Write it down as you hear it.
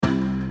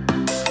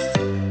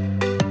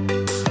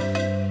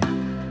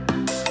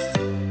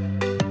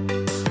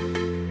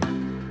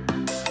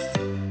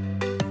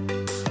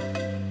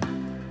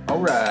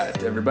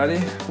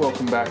everybody.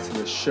 Welcome back to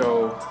the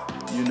show.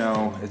 You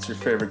know, it's your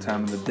favorite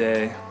time of the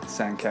day,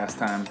 SANDCAST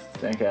time.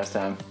 SANDCAST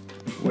time.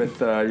 With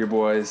your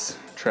boys,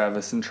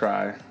 Travis and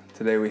Tri.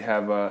 Today we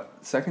have a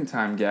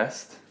second-time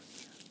guest,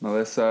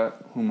 Melissa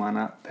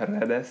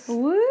Humana-Paredes.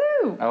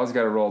 Woo! I always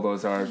got to roll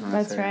those R's when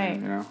I say right.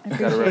 it, you know.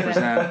 Got to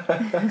represent.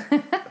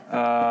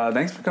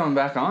 Thanks for coming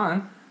back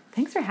on.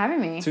 Thanks for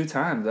having me. 2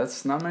 times.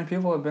 That's not many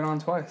people have been on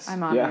twice.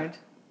 I'm honored.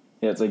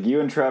 Yeah, it's like you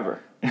and Trevor.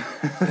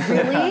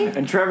 Really?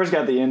 And Trevor's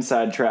got the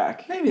inside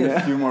track. Maybe a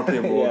few more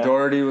people. Yeah.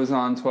 Doherty was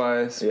on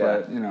twice,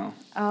 but, you know.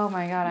 Oh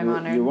my God, I'm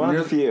honored. You're one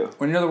of the few.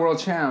 When you're the world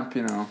champ,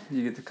 you know,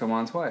 you get to come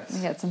on twice.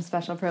 You get some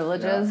special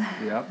privileges.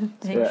 Yeah. Yep.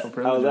 Thanks. Special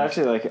privileges. I was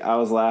actually I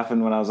was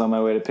laughing when I was on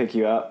my way to pick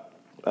you up.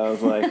 I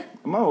was like,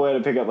 I'm on my way to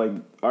pick up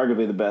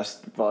arguably the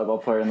best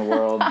volleyball player in the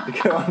world to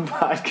go on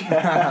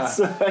podcasts.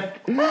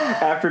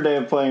 After a day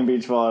of playing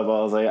beach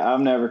volleyball, I was like,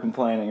 I'm never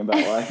complaining about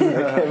life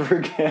ever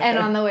again. And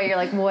on the way, you're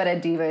like, what a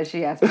diva.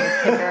 She asked me to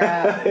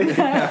pick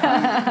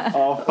her up.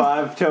 All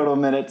 5 total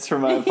minutes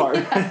from my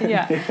apartment.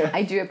 Yeah.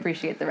 I do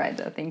appreciate the ride,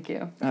 though. Thank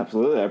you.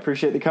 Absolutely. I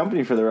appreciate the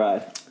company for the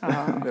ride.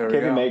 Oh. There we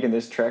Can't be go. making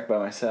this trek by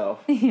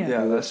myself.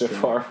 Yeah, that's so true.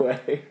 far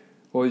away.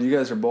 Well, you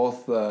guys are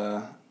both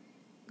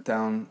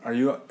down. Are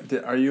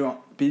you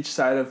beach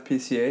side of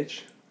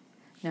PCH?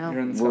 You're No.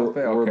 in the South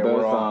Bay? We're Okay,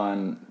 both all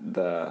on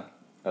the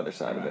other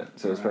side of it,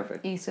 so it's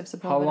perfect. East of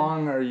Sepulveda. How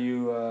long are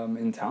you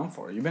in town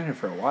for? You've been here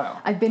for a while.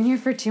 I've been here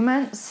for 2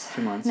 months.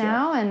 2 months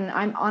now, and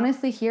I'm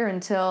honestly here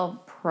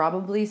until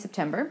probably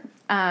September.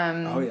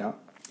 Oh, yeah.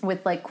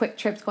 With quick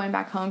trips going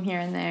back home here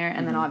and there,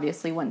 and then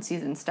obviously once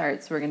season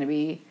starts, we're going to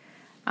be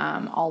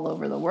all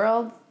over the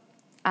world.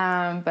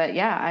 But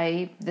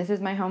yeah, this is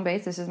my home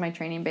base. This is my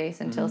training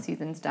base until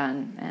season's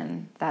done,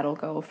 and that'll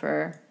go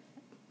for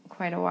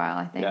quite a while,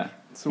 I think. Yeah.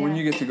 So when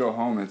you get to go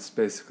home, it's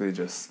basically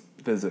just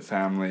visit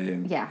family,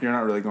 and you're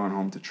not really going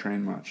home to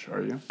train much,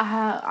 are you?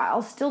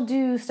 I'll still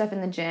do stuff in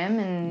the gym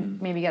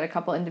and maybe get a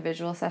couple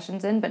individual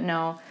sessions in, but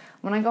no,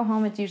 when I go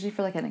home, it's usually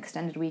for an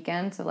extended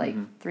weekend, so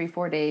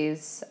 3-4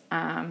 days.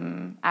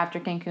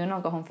 After Cancun,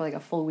 I'll go home for a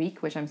full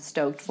week, which I'm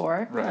stoked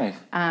for. Right.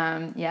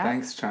 Yeah.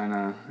 Thanks,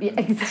 China. Yeah,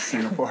 exactly.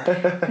 Singapore.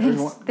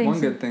 Thanks. One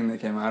good thing that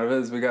came out of it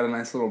is we got a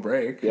nice little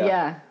break.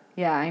 Yeah,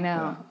 I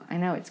know. I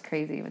know it's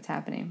crazy what's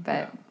happening,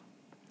 but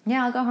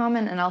yeah, I'll go home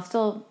and I'll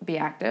still be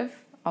active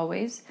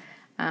always.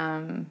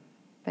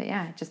 But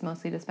yeah, just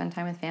mostly to spend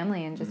time with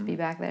family and just be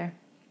back there.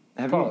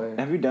 Have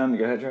you done?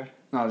 Go ahead, Trey.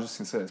 No, I was just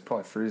going to say, it's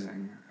probably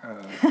freezing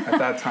at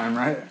that time,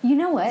 right? You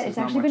know what? So it's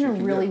not actually much been a you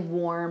can really do.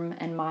 warm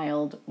and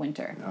mild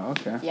winter. Oh,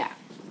 okay.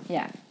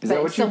 Yeah. Is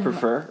that what you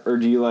prefer, or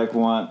do you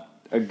want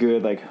a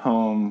good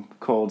home,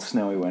 cold,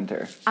 snowy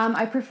winter?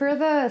 I prefer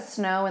the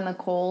snow and the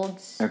cold.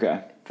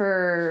 Okay.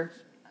 For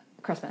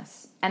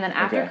Christmas, and then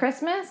after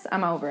Christmas,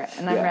 I'm over it,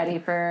 and I'm ready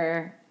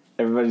for.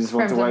 Everybody just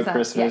wants a white sun.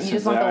 Christmas. Yeah, you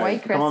just want the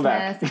white Come on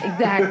back.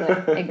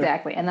 Christmas.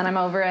 Exactly. And then I'm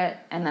over it,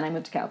 and then I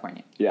move to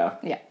California. Yeah.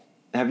 Yeah.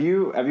 Have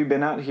you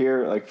been out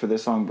here for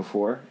this long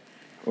before,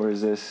 or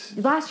is this?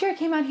 Last year I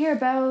came out here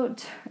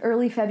about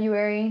early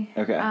February.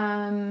 Okay.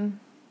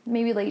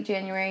 Maybe late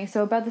January,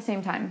 so about the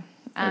same time.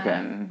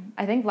 Okay.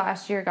 I think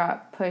last year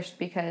got pushed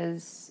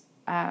because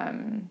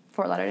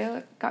Fort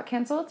Lauderdale got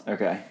canceled.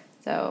 Okay.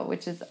 So,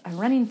 which is a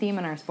running theme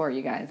in our sport,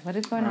 you guys. What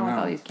is going on with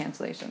all these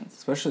cancellations?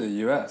 Especially the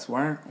U.S.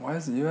 Why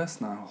is the U.S.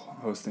 not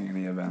hosting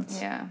any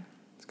events? Yeah.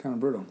 It's kind of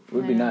brutal. It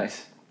would be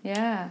nice.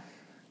 Yeah.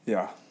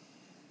 Yeah.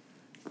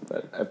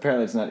 But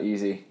apparently it's not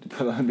easy to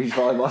put on a beach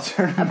volleyball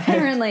tournament.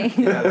 Apparently.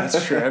 Yeah,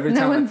 that's true. Every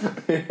time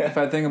if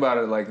I think about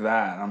it like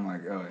that, I'm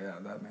like, oh yeah,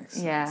 that makes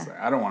sense. Yeah.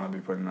 I don't want to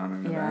be putting on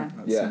an event.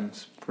 That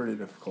seems pretty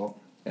difficult.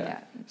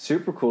 Yeah.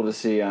 Super cool to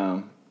see.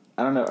 I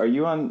don't know. Are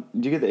you on?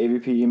 Do you get the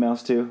AVP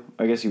emails too?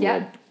 I guess you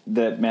would.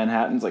 That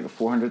Manhattan's a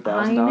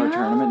 $400,000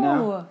 tournament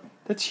now.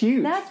 That's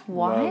huge. That's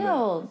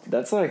wild.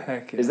 That's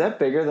Heck yeah. Is that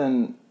bigger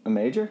than a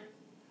major?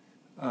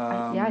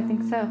 Yeah, I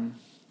think so.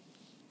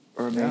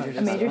 Or a major?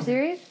 A major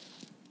series?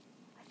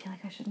 I feel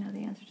like I should know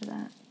the answer to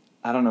that.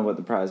 I don't know what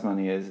the prize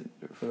money is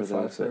For the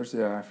 5 stars?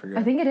 Yeah, I forget.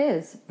 I think it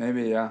is.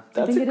 Maybe, yeah.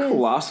 That's a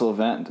colossal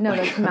event. No,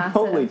 that's massive.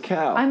 Holy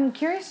cow. I'm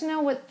curious to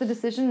know what the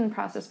decision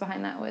process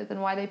behind that was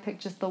and why they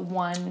picked just the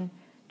one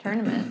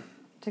tournament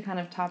to kind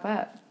of top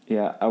up.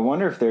 Yeah, I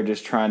wonder if they're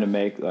just trying to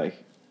make an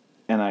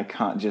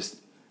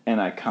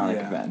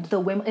iconic event.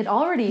 It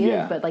already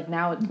is, but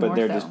now it's more so. But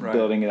they're just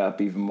building it up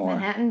even more.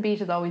 Manhattan Beach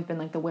has always been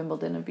the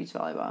Wimbledon of beach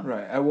volleyball.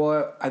 Right.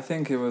 Well, I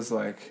think it was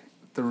the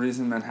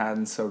reason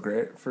Manhattan's so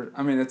great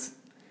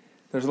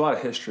there's a lot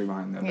of history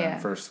behind the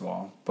event, first of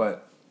all,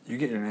 but you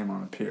get your name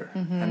on the pier.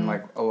 And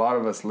a lot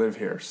of us live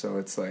here, so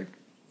it's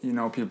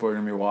people are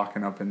going to be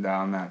walking up and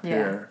down that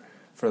pier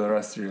for the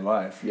rest of your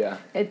life. Yeah.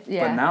 But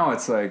now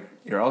it's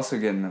you're also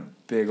getting a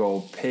big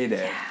old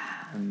payday,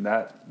 and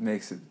that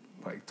makes it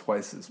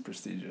twice as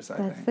prestigious, I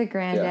think. That's the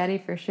granddaddy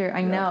for sure.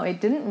 I know.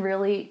 It didn't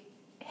really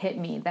hit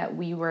me that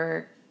we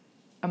were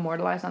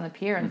immortalized on the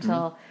pier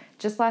until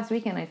just last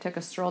weekend. I took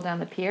a stroll down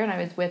the pier, and I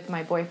was with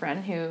my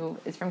boyfriend, who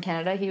is from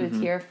Canada. He was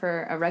here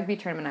for a rugby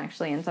tournament,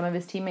 actually, and some of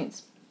his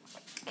teammates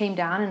came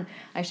down and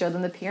I showed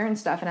them the pier and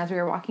stuff. And as we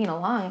were walking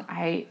along,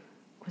 I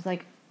was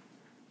like,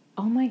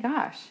 oh my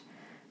gosh,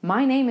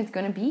 my name is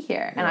going to be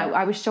here. And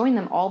I was showing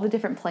them all the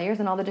different players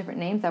and all the different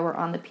names that were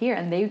on the pier.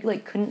 And they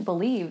like couldn't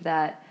believe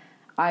that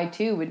I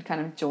too would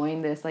kind of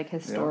join this like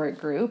historic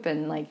group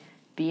and like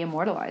be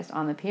immortalized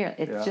on the pier.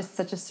 It's just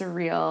such a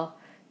surreal,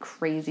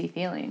 crazy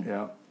feeling.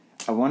 Yeah.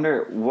 I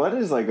wonder, what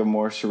is like a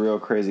more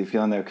surreal, crazy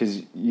feeling there?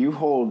 Because you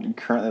hold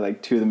currently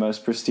like two of the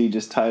most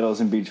prestigious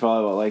titles in beach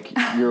volleyball. Like,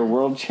 you're a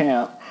world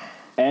champ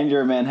and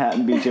you're a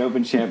Manhattan Beach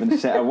Open champ in the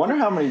same. I wonder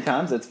how many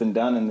times that's been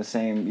done in the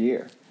same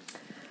year.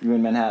 You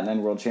win Manhattan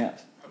and world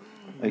champs.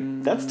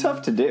 Like, that's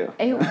tough to do.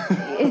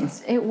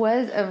 It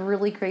was a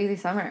really crazy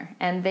summer,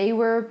 and they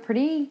were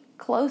pretty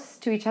close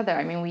to each other.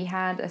 I mean, we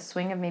had a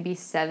swing of maybe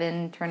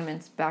 7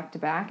 tournaments back to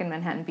back, and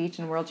Manhattan Beach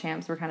and world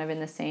champs were kind of in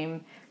the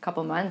same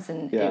couple months,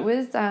 and it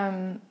was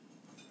a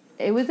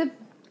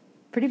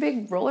pretty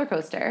big roller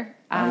coaster.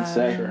 I would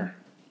say. Sure.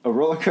 A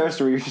roller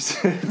coaster where you're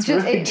just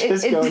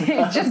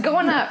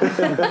going up.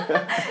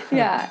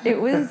 Yeah,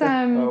 it was.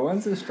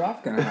 When's this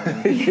drop gonna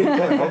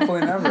happen?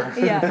 Hopefully never.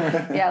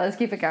 Yeah. Let's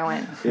keep it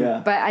going.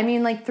 Yeah. But I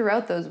mean, like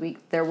throughout those weeks,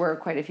 there were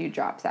quite a few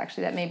drops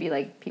actually that maybe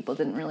like people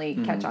didn't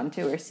really catch on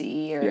to or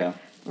see or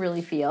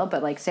really feel,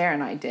 but like Sarah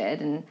and I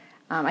did, and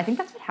I think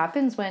that's what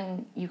happens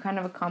when you kind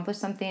of accomplish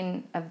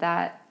something of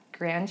that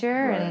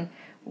grandeur, and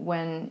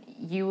when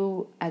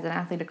you as an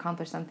athlete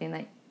accomplish something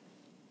that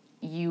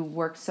you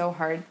work so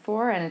hard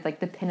for, and it's like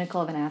the pinnacle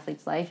of an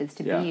athlete's life is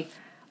to be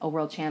a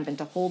world champ and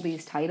to hold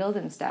these titles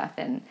and stuff.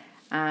 And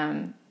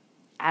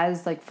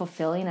as like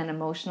fulfilling and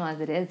emotional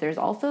as it is, there's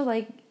also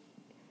like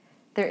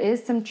there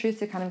is some truth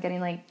to kind of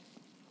getting like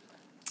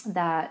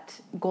that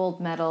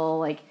gold medal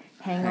like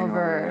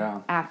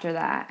hangover after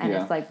that, and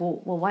it's like,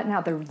 well, what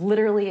now? There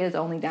literally is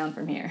only down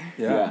from here.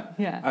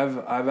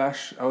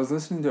 I was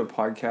listening to a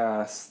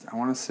podcast, I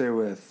want to say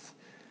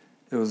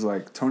it was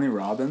like Tony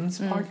Robbins'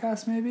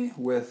 podcast maybe,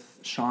 with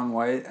Shaun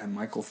White and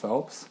Michael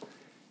Phelps,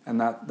 and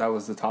that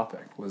was the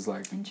topic, was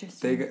like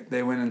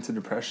they went into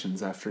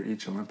depressions after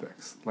each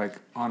Olympics, like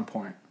on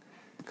point,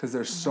 because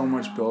there's so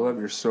much buildup,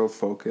 you're so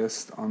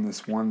focused on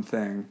this one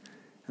thing,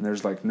 and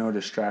there's like no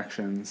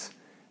distractions,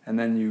 and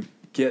then you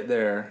get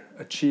there,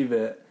 achieve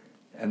it,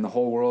 and the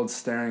whole world's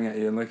staring at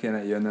you and looking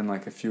at you, and then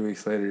like a few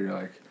weeks later you're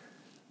like,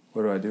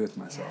 what do I do with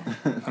myself?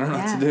 I don't know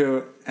what to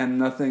do, and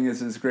nothing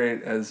is as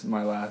great as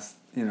my last,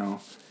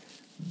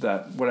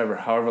 that whatever,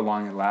 however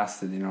long it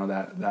lasted,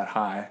 that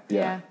high.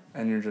 Yeah.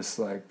 And you're just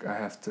like, I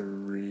have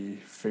to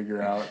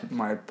figure out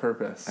my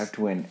purpose. I have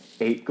to win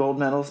 8 gold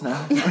medals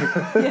now?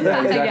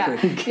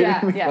 Exactly. Yeah.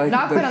 Like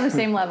not quite on the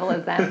same level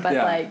as them, but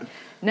like,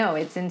 no,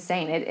 it's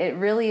insane. It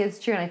really is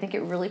true, and I think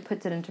it really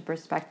puts it into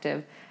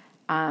perspective,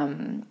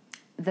 the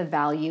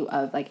value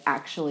of like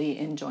actually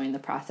enjoying the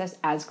process,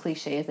 as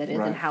cliche as it is,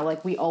 and how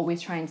like we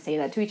always try and say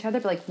that to each other,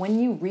 but like when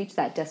you reach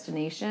that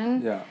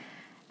destination,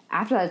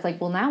 after that it's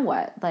like, well, now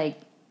what? Like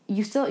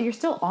you're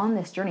still on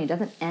this journey. It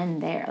doesn't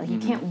end there. Like you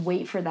can't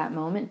wait for that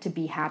moment to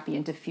be happy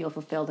and to feel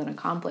fulfilled and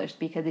accomplished,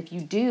 because if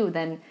you do,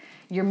 then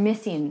you're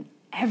missing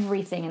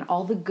everything and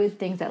all the good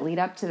things that lead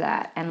up to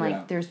that. And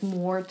like there's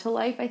more to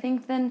life, I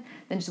think, than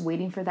just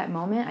waiting for that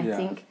moment. I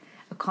think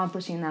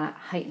accomplishing that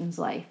heightens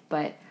life,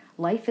 but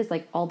life is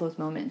like all those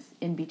moments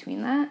in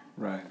between that.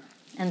 Right.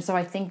 And so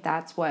I think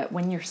that's what,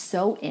 when you're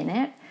so in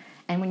it,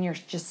 and when you're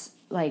just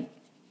like,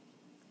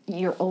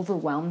 you're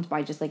overwhelmed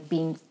by just like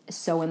being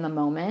so in the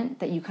moment,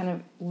 that you kind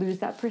of lose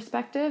that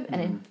perspective,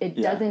 and it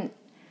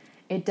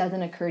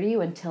doesn't occur to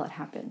you until it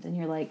happens, and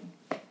you're like,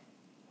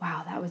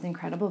 wow, that was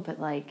incredible, but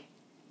like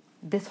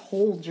this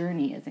whole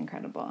journey is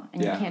incredible,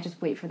 and you can't just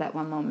wait for that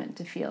one moment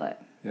to feel it.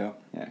 Yeah,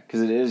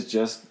 because it is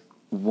just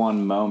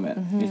one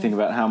moment. You think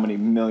about how many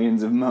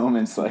millions of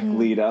moments like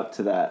lead up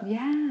to that.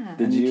 Yeah.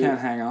 You can't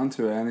hang on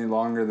to it any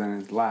longer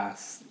than it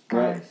lasts.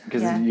 Right,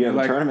 because you have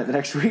a tournament the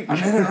next week. I'm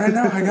in it right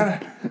now. I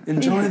gotta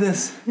enjoy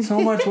this so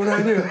much. What do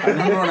I do? I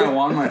remember when I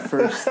won my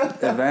first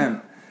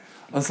event,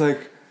 I was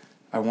like,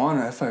 I won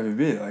a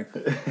FIVB. Like,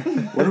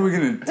 what are we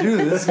gonna do?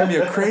 This is gonna be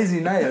a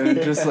crazy night. And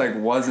it just like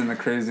wasn't a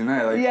crazy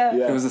night. Like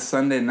it was a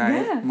Sunday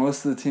night. Yeah.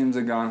 Most of the teams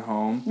had gone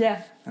home.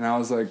 Yeah. And I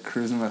was like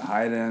cruising with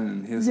Hayden,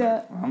 and he was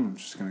like, well, I'm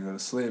just gonna go to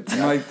sleep.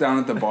 I'm like down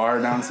at the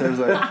bar downstairs,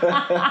 like,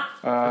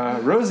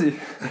 Rosie,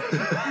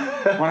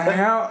 wanna hang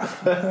out?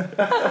 Can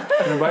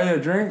I buy you a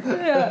drink?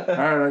 Yeah.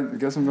 All right, I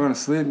guess I'm going to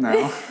sleep now.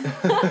 I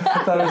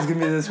thought it was gonna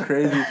be this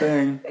crazy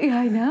thing.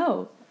 Yeah, I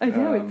know,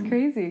 it's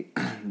crazy.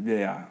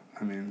 Yeah,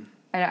 I mean.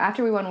 And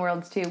after we won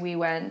Worlds too, we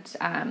went,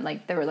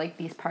 like there were like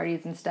these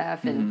parties and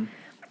stuff, and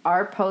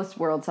our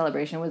post-World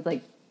celebration was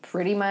like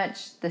pretty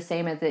much the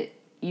same as it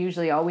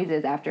usually always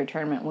is after a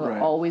tournament. We'll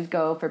always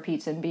go for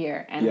pizza and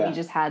beer, and we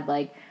just had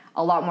like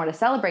a lot more to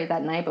celebrate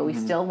that night, but we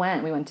still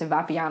went. We went to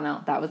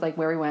Vapiano. That was like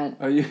where we went.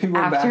 Oh, you went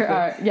after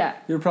back there?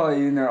 You were probably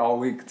eating there all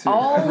week too.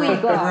 All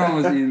week long. Everyone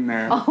was eating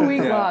there. All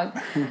week long.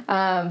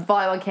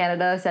 Volleyball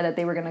Canada said that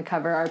they were going to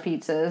cover our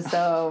pizzas,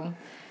 so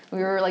We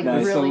were like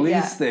Nice. really,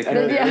 It's the least they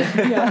could.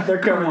 Yeah. They're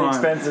covering Come on.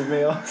 expensive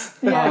meals.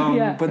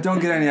 Yeah. But don't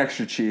get any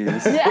extra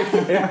cheese.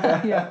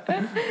 Yeah.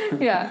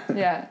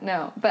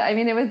 No, but I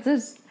mean, it was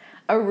just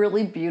a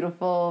really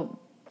beautiful,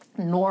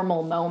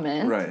 normal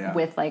moment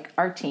with like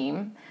our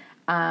team.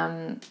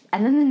 And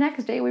then the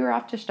next day we were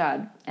off to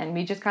Gstaad, and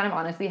we just kind of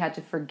honestly had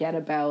to forget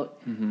about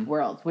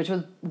Worlds, which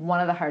was one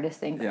of the hardest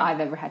things I've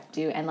ever had to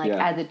do. And like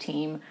as a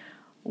team,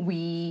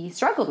 we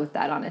struggled with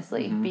that,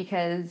 honestly,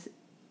 because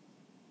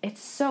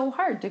it's so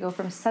hard to go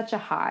from such a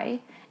high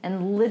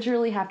and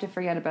literally have to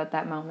forget about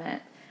that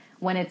moment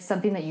when it's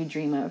something that you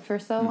dream of for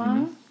so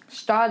long.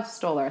 Gstaad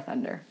stole our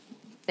thunder.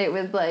 It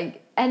was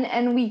like,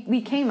 and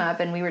we came up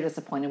and we were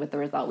disappointed with the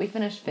result. We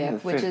finished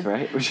fifth, which is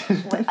right, which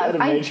is not a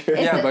major.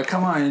 But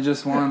come on, you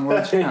just won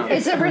world champs.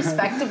 It's a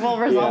respectable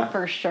result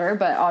for sure,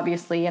 but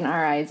obviously in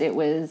our eyes it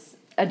was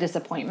a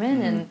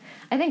disappointment. And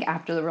I think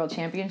after the World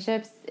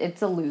Championships,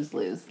 it's a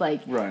lose-lose.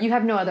 Like you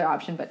have no other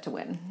option but to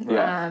win.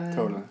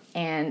 Totally.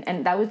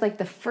 And that was like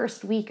the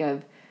first week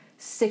of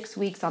 6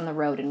 weeks on the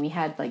road, and we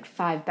had like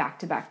 5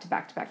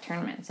 back-to-back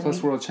tournaments. And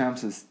Plus, World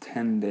Champs is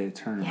 10-day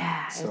tournament.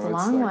 Yeah, so it's a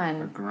long like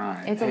one. A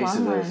grind. It's a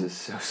long one. Is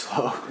so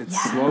slow. It's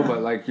slow,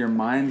 but like your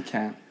mind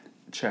can't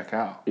check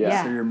out.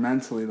 Yeah. So you're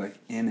mentally like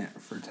in it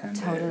for 10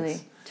 days.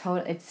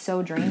 Totally. It's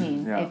so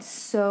draining. It's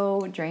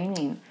so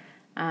draining.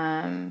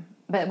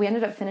 But we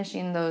ended up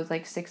finishing those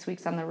like 6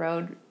 weeks on the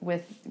road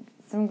with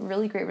some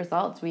really great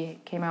results. We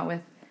came out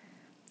with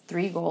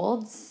 3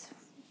 golds.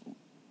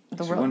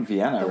 The won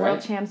Vienna, right?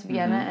 World Champs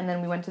Vienna, and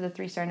then we went to the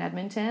 3-star in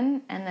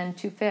Edmonton, and then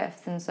 2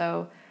 fifths. And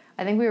so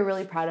I think we were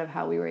really proud of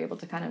how we were able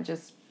to kind of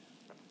just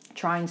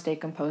try and stay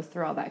composed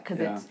through all that,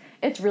 because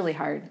it's really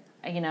hard,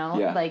 you know?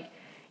 Like,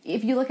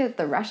 if you look at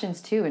the Russians,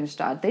 too, in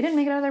Gstaad, they didn't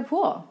make it out of their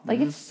pool. Like,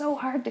 it's so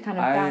hard to kind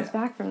of bounce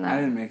back from that. I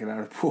didn't make it out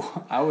of the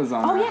pool. I was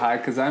on that high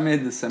because I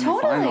made the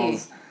semifinals. Totally.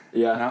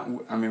 Yeah.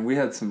 I mean, we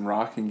had some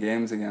rocking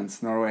games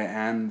against Norway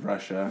and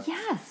Russia.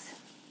 Yes.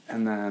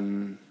 And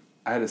then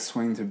I had to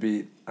swing to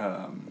beat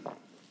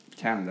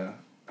Canada,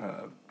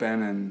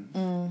 Ben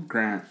and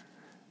Grant,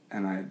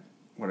 and I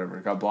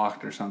got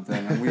blocked or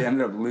something, and we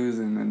ended up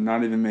losing and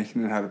not even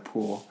making it out of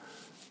pool.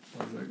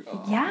 I was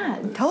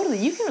like, totally.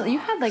 You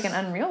had like an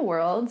Unreal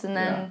Worlds, and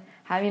then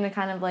having to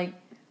kind of like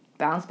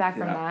bounce back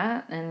from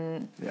that,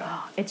 and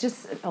it's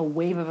just a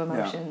wave of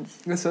emotions.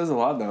 It says a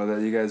lot though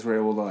that you guys were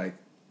able to like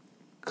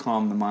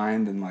calm the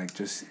mind and like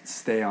just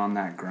stay on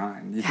that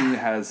grind. You think it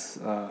has?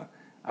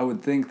 I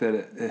would think that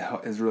it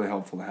is really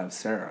helpful to have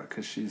Sarah,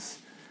 because she's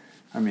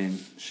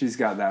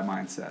got that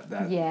mindset,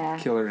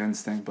 that killer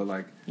instinct, but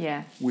like,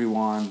 we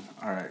won,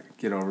 all right,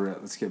 get over it,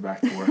 let's get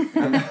back to work.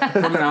 From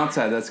the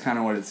outside, that's kind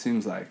of what it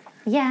seems like.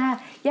 Yeah,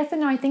 yes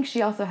and no. I think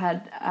she also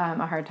had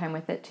a hard time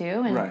with it too,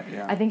 and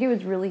I think it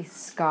was really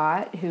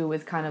Scott who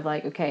was kind of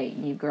like, okay,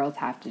 you girls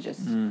have to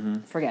just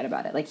forget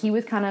about it. Like, he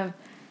was kind of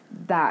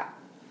that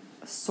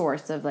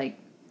source of like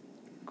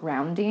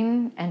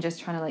grounding and just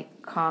trying to like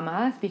calm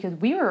us, because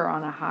we were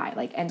on a high.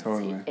 Like, and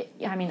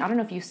I mean, I don't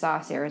know if you saw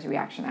Sarah's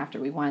reaction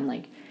after we won.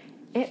 Like,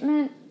 it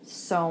meant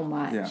so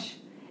much,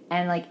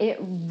 and like it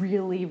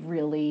really,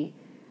 really,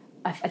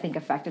 I think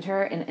affected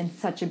her in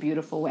such a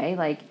beautiful way.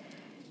 Like,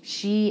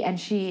 she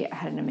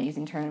had an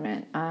amazing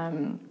tournament.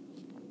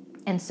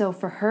 And so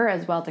for her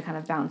as well to kind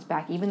of bounce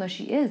back, even though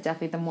she is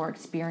definitely the more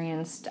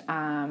experienced,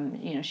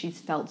 she's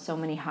felt so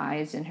many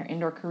highs in her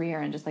indoor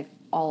career and just like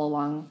all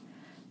along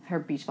her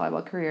beach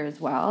volleyball career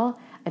as well.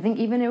 I think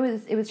even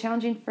it was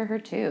challenging for her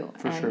too.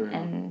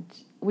 And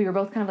we were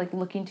both kind of like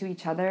looking to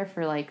each other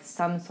for like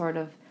some sort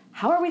of,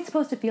 how are we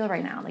supposed to feel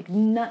right now? Like,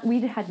 we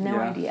had no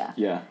idea.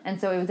 Yeah.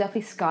 And so it was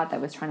definitely Scott that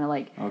was trying to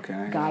like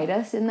guide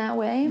us in that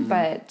way.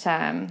 But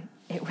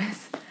it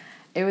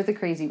was a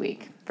crazy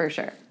week for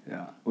sure.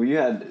 Yeah. Well,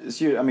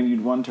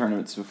 you'd won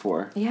tournaments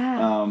before.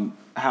 Yeah.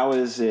 How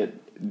is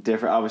it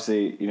different?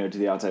 Obviously, to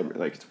the outside,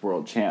 like, it's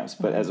world champs.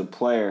 But as a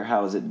player,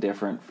 how is it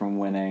different from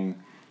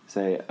winning,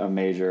 say, a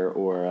major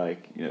or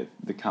like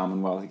the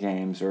Commonwealth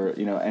Games or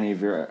any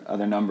of your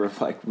other number of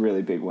like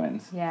really big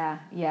wins? Yeah.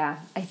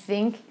 I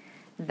think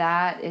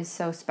that is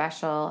so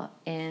special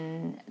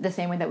in the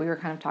same way that we were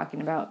kind of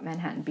talking about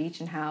Manhattan Beach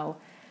and how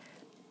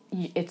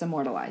it's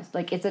immortalized.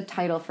 Like, it's a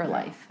title for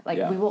life.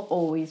 Like, we will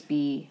always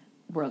be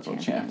world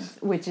champions,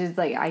 which is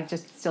like, I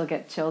just still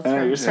get chills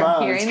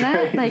from hearing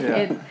that.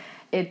 Like,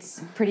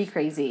 it's pretty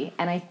crazy.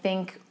 And I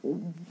think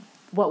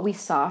what we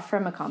saw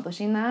from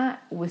accomplishing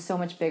that was so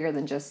much bigger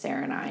than just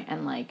Sarah and I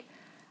and like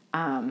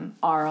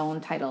our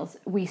own titles.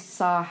 We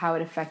saw how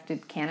it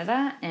affected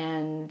Canada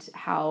and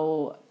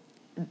how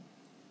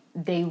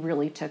they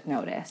really took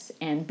notice,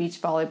 and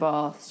beach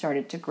volleyball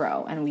started to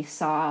grow, and we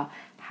saw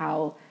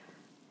how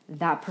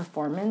that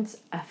performance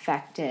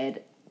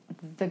affected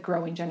the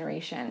growing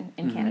generation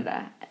in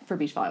Canada for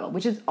beach volleyball,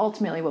 which is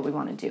ultimately what we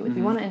want to do.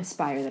 We want to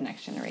inspire the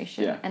next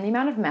generation. Yeah. And the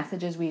amount of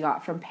messages we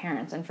got from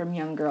parents and from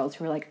young girls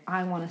who were like,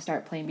 I want to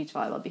start playing beach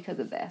volleyball because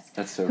of this.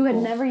 That's so who cool.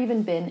 had never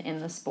even been in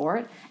the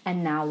sport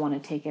and now want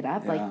to take it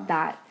up. Yeah. Like,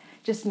 that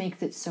just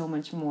makes it so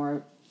much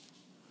more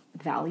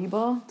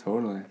valuable.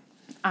 Totally.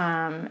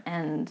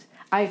 And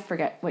I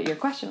forget what your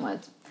question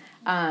was.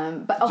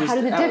 But Just how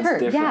did it differ?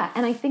 different. Yeah,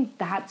 and I think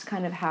that's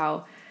kind of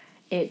how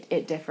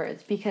it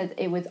differs, because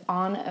it was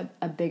on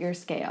a bigger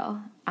scale,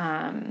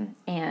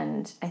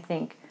 and I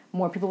think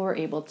more people were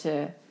able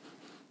to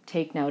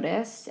take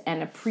notice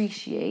and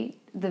appreciate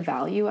the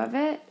value of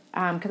it,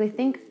 because I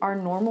think our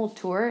normal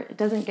tour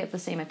doesn't get the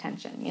same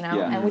attention,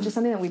 and which is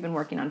something that we've been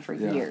working on for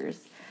years.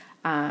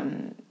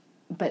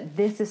 But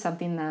this is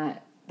something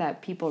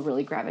that people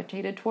really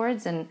gravitated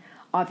towards, and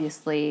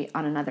obviously,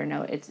 on another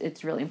note,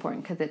 it's really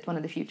important because it's one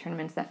of the few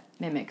tournaments that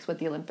mimics what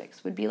the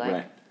Olympics would be like.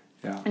 Right.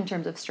 Yeah. In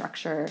terms of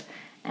structure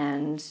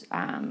and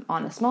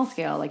on a small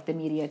scale, like the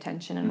media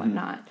attention and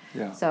whatnot.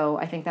 Yeah. So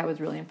I think that was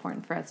really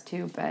important for us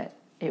too. But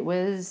it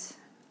was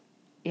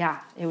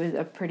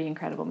a pretty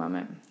incredible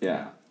moment.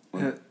 Yeah.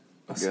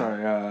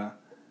 Sorry.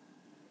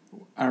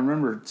 I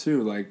remember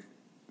too, like,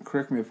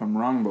 correct me if I'm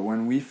wrong, but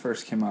when we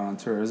first came out on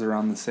tour, it was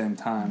around the same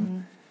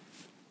time.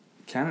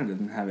 Canada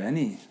didn't have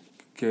any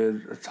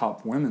good or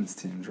top women's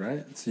teams,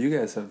 right? So you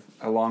guys have,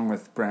 along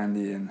with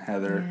Brandy and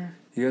Heather,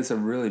 you guys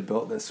have really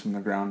built this from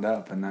the ground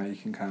up, and now you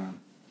can kind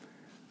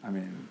of,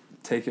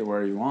 take it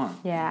where you want.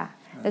 Yeah.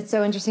 It's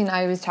so interesting.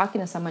 I was talking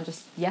to someone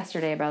just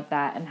yesterday about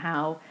that, and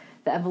how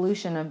the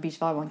evolution of beach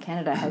volleyball in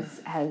Canada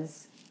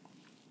has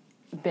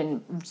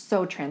been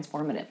so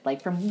transformative.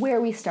 Like, from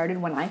where we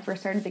started when I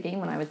first started the game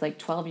when I was like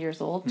 12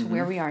 years old to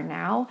where we are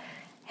now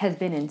has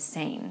been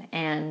insane.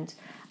 And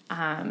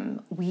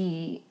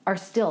we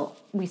still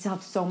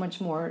have so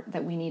much more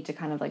that we need to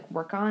kind of like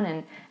work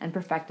on and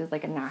perfect as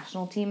like a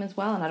national team as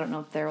well. And I don't know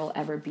if there will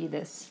ever be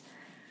this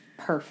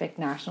perfect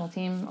national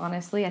team,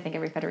 honestly. I think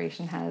every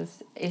federation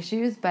has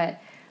issues,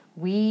 but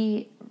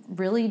we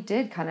really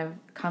did kind of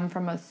come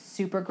from a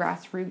super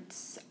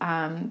grassroots,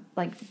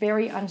 like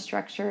very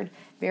unstructured,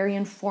 very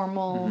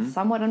informal,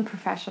 somewhat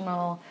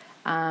unprofessional,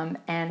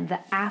 and the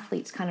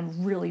athletes kind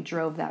of really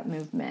drove that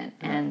movement.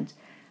 And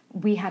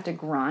we had to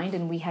grind,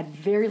 and we had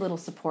very little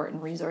support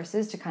and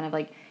resources to kind of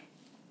like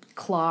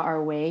claw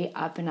our way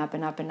up and up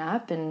and up and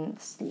up, and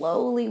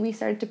slowly we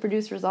started to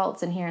produce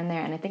results and here and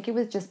there. And I think it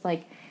was just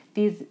like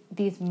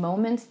these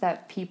moments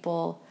that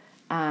people,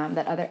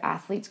 that other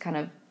athletes kind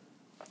of,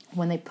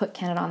 when they put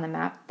Canada on the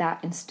map,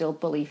 that instilled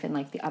belief in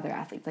like the other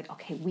athletes, like,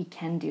 okay, we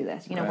can do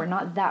this. We're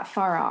not that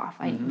far off.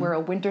 We're a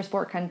winter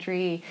sport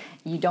country.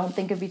 You don't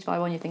think of beach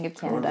volleyball when you think of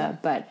Canada,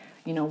 but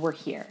we're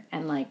here,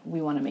 and like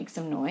we want to make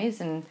some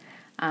noise. And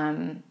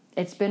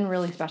it's been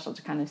really special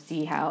to kind of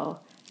see how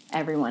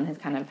everyone has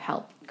kind of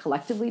helped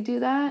collectively do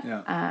that.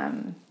 Yeah.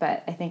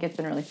 But I think it's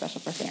been really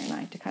special for Sarah and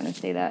I to kind of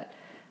say that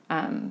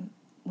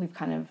we've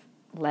kind of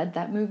led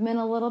that movement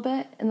a little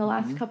bit in the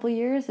last couple of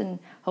years, and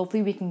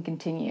hopefully we can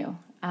continue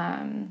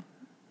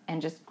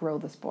and just grow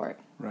the sport.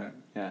 Right.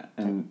 Yeah,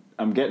 and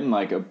I'm getting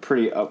like a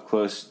pretty up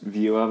close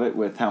view of it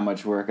with how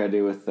much work I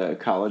do with the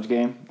college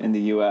game in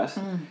the U.S.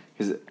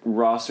 because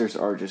rosters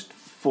are just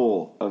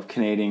full of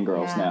Canadian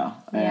girls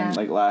now. And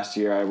like last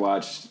year, I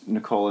watched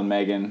Nicole and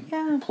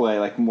Megan play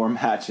like more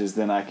matches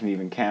than I can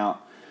even count.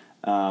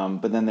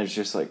 But then there's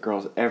just like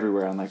girls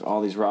everywhere on like all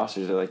these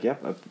rosters. They're like,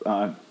 yep,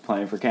 I'm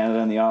playing for Canada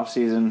in the off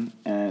season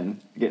and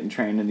getting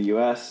trained in the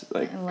U.S.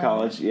 like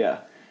college.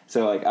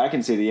 So like I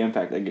can see the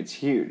impact. Like it's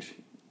huge.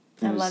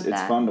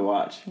 It's fun to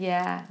watch.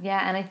 Yeah,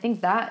 and I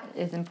think that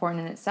is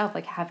important in itself.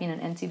 Like having an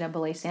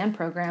NCAA SAN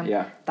program,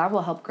 that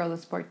will help grow the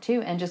sport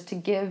too, and just to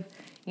give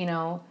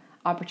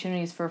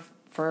opportunities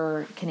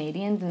for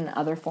Canadians and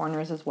other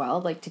foreigners as well,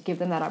 like to give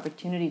them that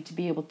opportunity to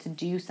be able to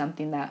do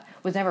something that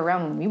was never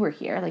around when we were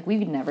here. Like we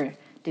never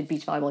did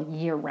beach volleyball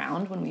year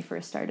round when we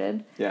first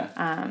started.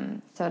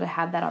 So to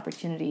have that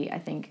opportunity, I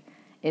think,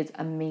 is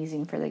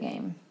amazing for the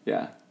game.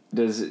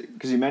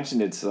 Because you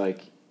mentioned it's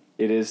like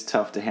it is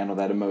tough to handle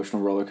that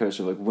emotional roller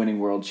coaster of like winning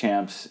world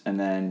champs, and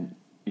then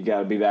you got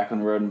to be back on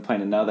the road and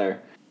playing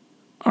another.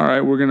 All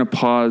right, we're going to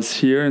pause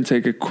here and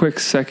take a quick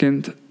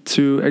second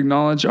to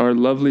acknowledge our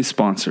lovely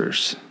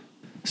sponsors.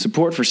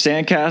 Support for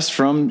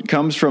SANDCAST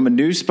comes from a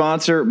new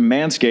sponsor,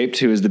 Manscaped,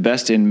 who is the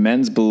best in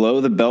men's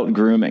below-the-belt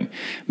grooming.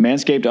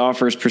 Manscaped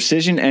offers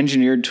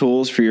precision-engineered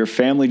tools for your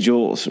family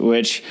jewels,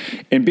 which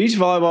in beach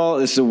volleyball,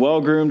 this is a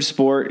well-groomed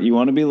sport. You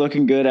want to be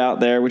looking good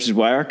out there, which is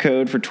why our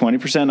code for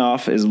 20%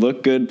 off is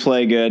look good,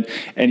 play good.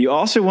 And you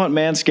also want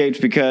Manscaped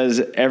because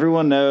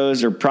everyone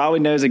knows or probably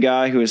knows a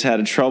guy who has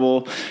had a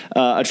troubling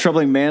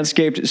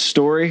Manscaped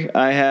story.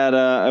 I had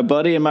a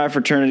buddy in my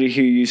fraternity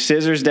who used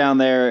scissors down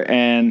there,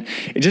 and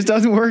it just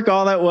doesn't work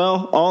all that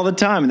well all the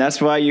time, and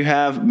that's why you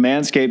have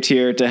Manscaped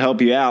here to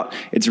help you out.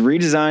 It's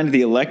redesigned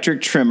the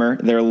electric trimmer.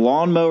 Their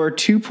Lawnmower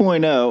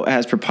 2.0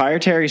 has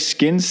proprietary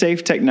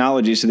skin-safe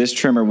technology, so this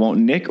trimmer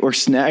won't nick or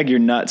snag your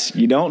nuts.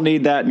 You don't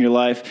need that in your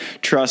life.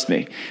 Trust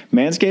me.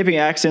 Manscaping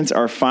accents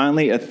are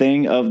finally a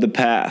thing of the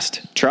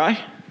past.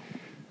 Try?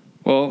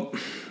 Well,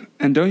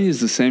 and don't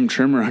use the same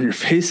trimmer on your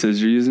face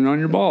as you're using on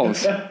your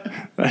balls.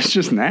 That's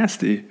just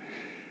nasty.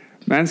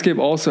 Manscaped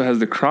also has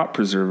the Crop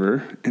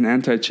Preserver, an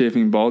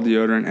anti-chafing ball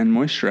deodorant and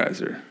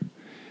moisturizer.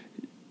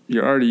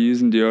 You're already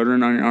using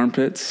deodorant on your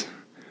armpits.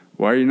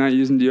 Why are you not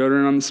using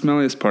deodorant on the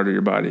smelliest part of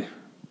your body?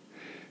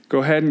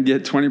 Go ahead and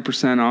get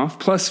 20% off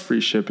plus free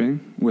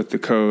shipping with the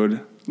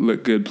code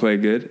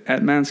LookGoodPlayGood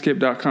at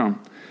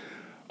manscaped.com.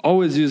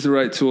 Always use the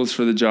right tools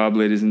for the job,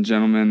 ladies and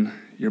gentlemen.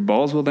 Your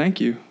balls will thank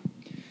you.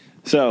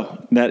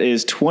 So that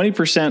is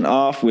 20%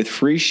 off with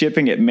free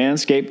shipping at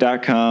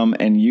manscaped.com,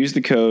 and use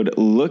the code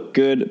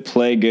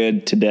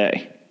LookGoodPlayGood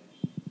today.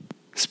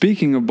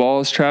 Speaking of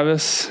balls,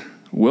 Travis,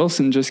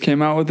 Wilson just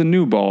came out with a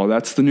new ball.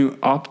 That's the new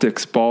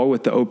Optics ball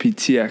with the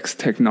OPTX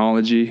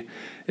technology.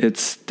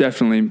 It's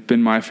definitely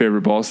been my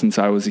favorite ball since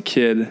I was a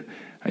kid.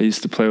 I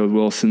used to play with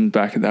Wilson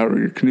back at the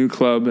Outrigger Canoe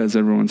Club, as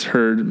everyone's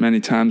heard many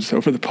times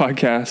over the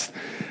podcast.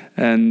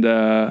 And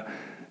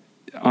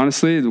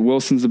honestly, the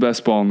Wilson's the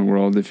best ball in the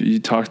world. If you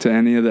talk to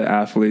any of the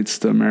athletes,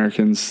 the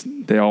Americans,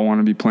 they all want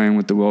to be playing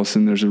with the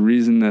Wilson. There's a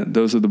reason that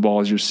those are the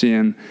balls you're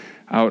seeing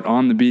out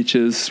on the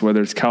beaches,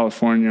 whether it's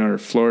California or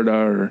Florida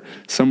or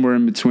somewhere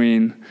in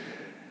between.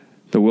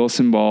 The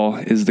Wilson ball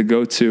is the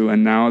go-to,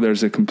 and now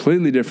there's a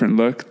completely different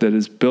look that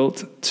is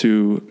built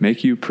to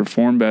make you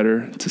perform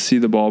better, to see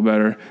the ball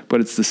better,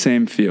 but it's the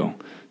same feel.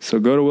 So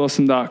go to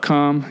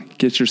wilson.com,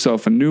 get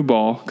yourself a new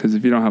ball, because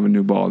if you don't have a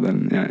new ball,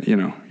 then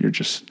you're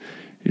just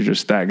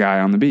that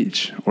guy on the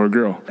beach or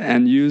girl.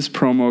 And use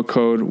promo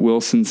code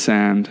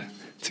WilsonSand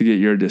to get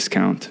your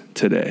discount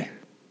today.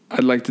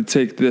 I'd like to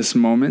take this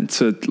moment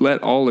to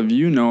let all of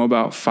you know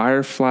about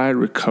Firefly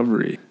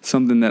Recovery,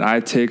 something that I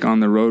take on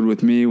the road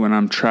with me when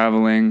I'm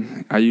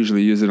traveling. I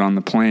usually use it on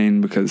the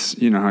plane because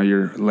you know how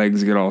your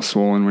legs get all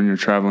swollen when you're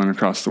traveling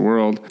across the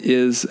world.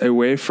 Is a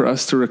way for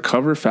us to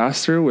recover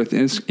faster with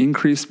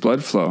increased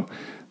blood flow.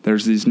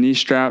 There's these knee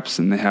straps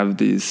and they have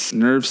these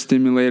nerve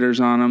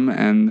stimulators on them,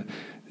 and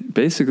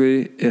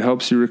basically it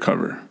helps you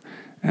recover.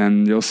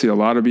 And you'll see a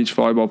lot of beach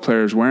volleyball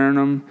players wearing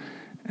them.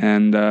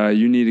 And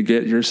you need to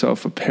get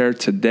yourself a pair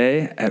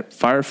today at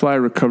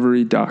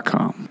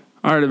fireflyrecovery.com.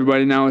 All right,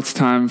 everybody, now it's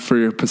time for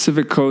your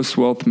Pacific Coast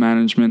Wealth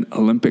Management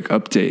Olympic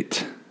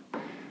update.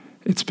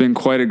 It's been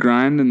quite a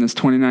grind in this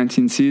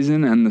 2019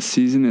 season, and the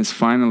season is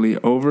finally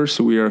over,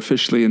 so we are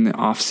officially in the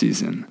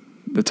off-season.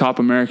 The top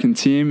American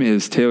team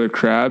is Taylor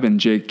Crabb and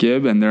Jake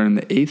Gibb, and they're in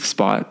the 8th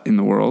spot in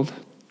the world.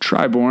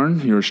 Bourne,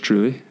 yours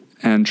truly,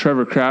 and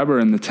Trevor Crabb are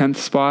in the 10th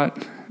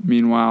spot.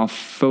 Meanwhile,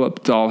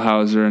 Philip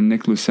Dahlhauser and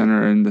Nick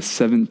Lucena are in the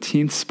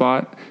 17th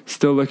spot,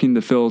 still looking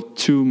to fill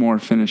 2 more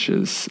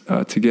finishes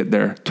to get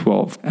there,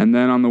 12. And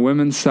then on the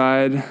women's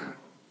side,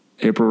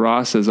 April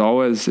Ross, as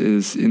always,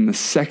 is in the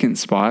 2nd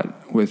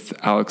spot with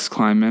Alix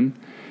Klineman.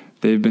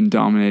 They've been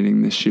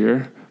dominating this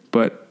year.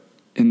 But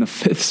in the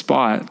 5th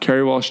spot,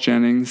 Carrie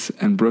Walsh-Jennings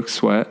and Brooke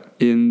Sweat.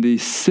 In the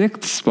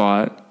 6th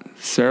spot,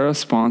 Sarah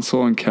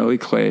Sponsel and Kelly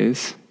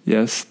Clays.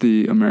 Yes,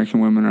 the American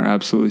women are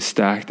absolutely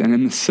stacked. And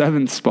in the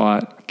 7th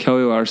spot,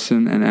 Kelly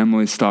Larson and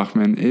Emily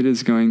Stockman. It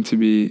is going to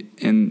be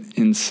an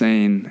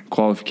insane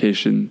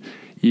qualification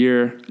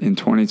year in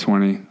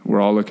 2020. We're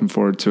all looking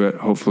forward to it.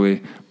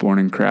 Hopefully, Bourne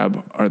and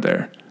Crabb are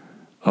there.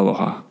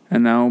 Aloha.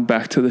 And now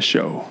back to the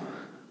show.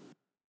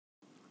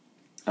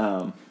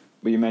 But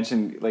you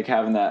mentioned like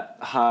having that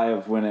high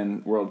of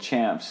winning world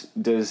champs.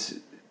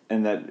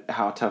 And that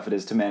how tough it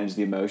is to manage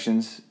the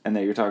emotions, and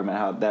that you're talking about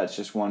how that's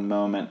just one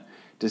moment.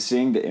 Does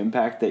seeing the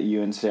impact that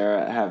you and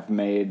Sarah have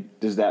made,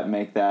 does that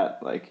make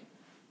that, like,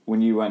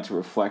 when you went to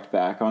reflect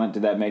back on it,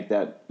 did that make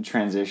that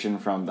transition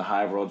from the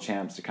high world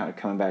champs to kind of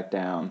coming back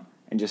down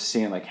and just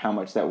seeing, like, how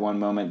much that one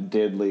moment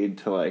did lead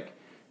to, like,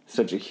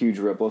 such a huge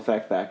ripple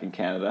effect back in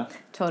Canada?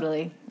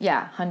 Totally.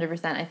 Yeah,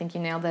 100%. I think you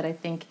nailed it. I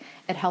think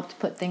it helped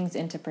put things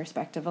into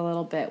perspective a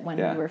little bit when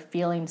we were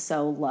feeling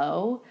so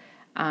low.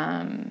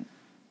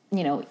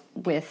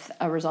 With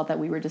a result that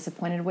we were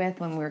disappointed with,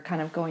 when we were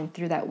kind of going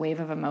through that wave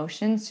of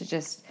emotions, to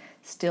just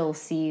still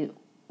see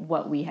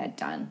what we had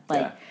done.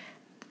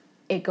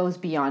 It goes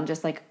beyond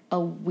just like a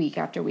week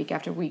after week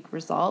after week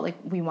result. Like,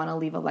 we want to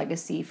leave a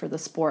legacy for the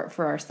sport,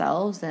 for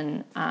ourselves.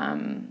 And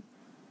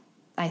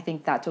I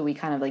think that's what we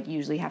kind of like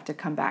usually have to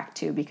come back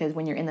to, because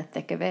when you're in the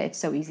thick of it, it's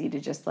so easy to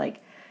just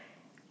like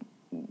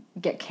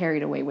get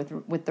carried away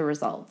with the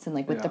results and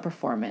like with the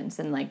performance,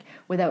 and like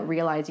without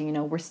realizing,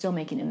 we're still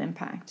making an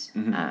impact.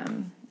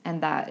 Mm-hmm.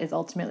 And that is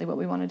ultimately what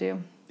we want to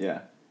do.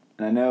 Yeah.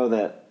 And I know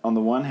that on the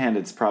one hand,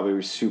 it's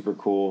probably super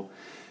cool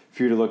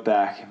for you to look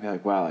back and be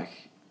like, wow,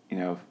 like,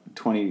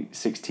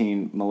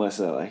 2016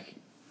 Melissa, like,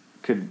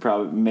 could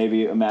probably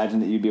maybe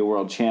imagine that you'd be a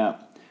world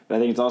champ. But I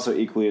think it's also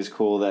equally as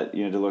cool that,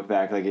 to look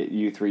back like at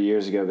you 3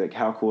 years ago, like,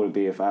 how cool would it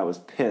be if I was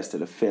pissed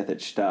at a 5th at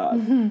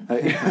Gstaad?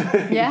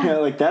 Mm-hmm. Yeah.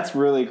 Like, that's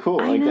really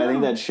cool. I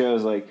think that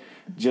shows, like,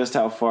 just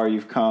how far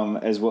you've come,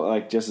 as well,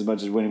 like, just as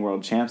much as winning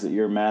world champs, that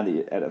you're mad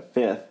that at a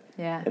 5th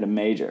at a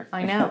major.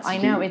 I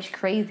know. It's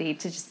crazy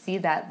to just see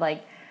that,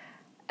 like,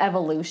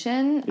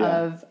 evolution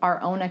of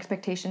our own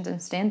expectations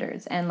and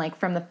standards. And, like,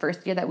 from the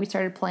first year that we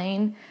started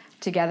playing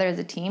together as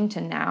a team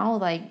to now,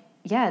 like,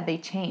 they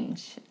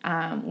change.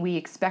 We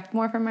expect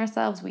more from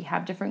ourselves. We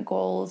have different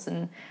goals,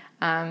 and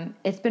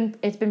it's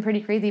been pretty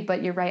crazy.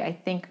 But you're right. I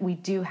think we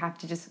do have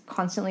to just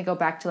constantly go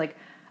back to, like,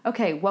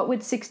 okay, what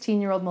would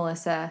 16-year-old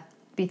Melissa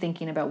be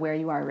thinking about where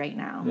you are right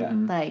now? Yeah.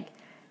 Like,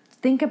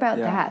 think about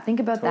that. Think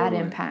about that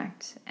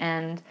impact.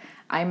 And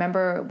I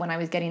remember when I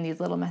was getting these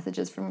little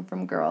messages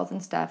from girls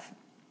and stuff,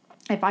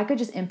 if I could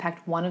just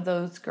impact one of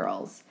those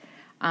girls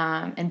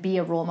and be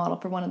a role model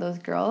for one of those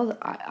girls,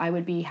 I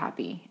would be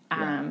happy.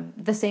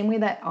 The same way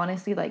that,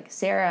 honestly, like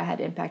Sarah had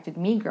impacted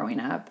me growing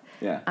up.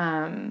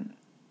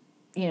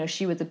 You know,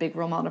 she was a big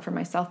role model for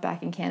myself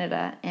back in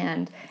Canada.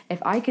 And if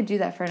I could do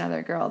that for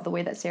another girl the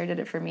way that Sarah did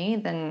it for me,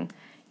 then,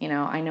 you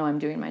know I'm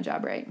doing my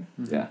job right.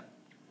 Yeah.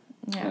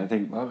 And I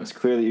think it's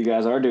clear that you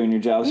guys are doing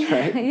your jobs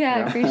right. I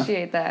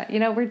appreciate that. You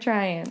know, we're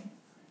trying.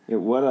 Yeah,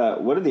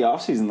 what did the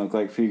off season look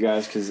like for you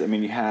guys? Because I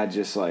mean, you had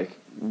just like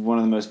one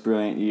of the most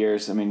brilliant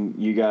years. I mean,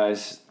 you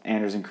guys,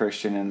 Anders and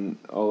Christian and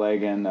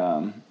Oleg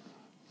and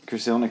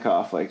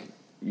Krasilnikov, like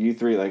you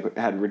three, like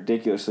had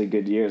ridiculously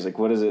good years. Like,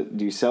 what is it?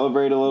 Do you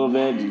celebrate a little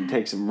bit? Do you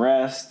take some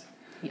rest?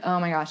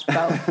 Oh my gosh,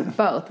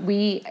 both.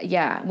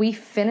 We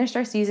finished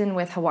our season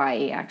with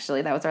Hawai'i.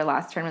 Actually, that was our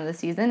last tournament of the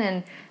season,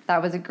 and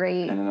that was a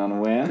great. Ended on a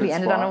win. We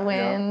ended on a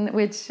win,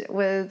 which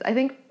was I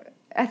think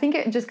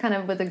it just kind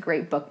of was a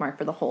great bookmark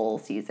for the whole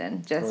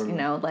season. Just you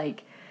know,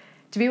 like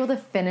to be able to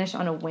finish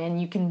on a win,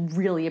 you can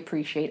really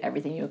appreciate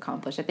everything you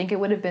accomplished. I think it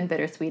would have been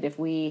bittersweet if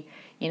we,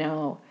 you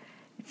know,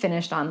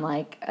 finished on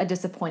like a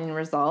disappointing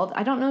result.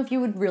 I don't know if you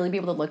would really be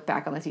able to look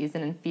back on the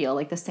season and feel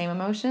like the same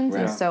emotions.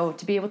 Right. And so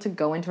to be able to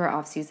go into our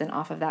off season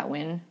off of that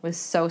win was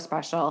so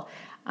special.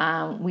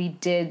 We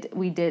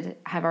did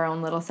have our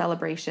own little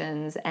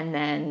celebrations, and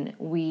then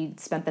we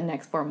spent the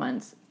next 4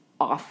 months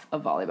off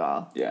of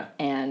volleyball. Yeah.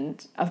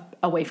 And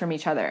away from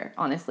each other,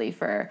 honestly,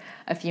 for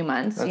a few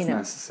months. That's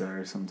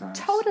necessary sometimes.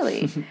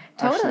 Totally.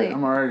 Actually,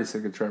 I'm already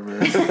sick of Trevor.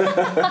 We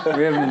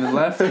haven't even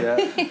left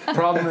yet.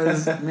 Problem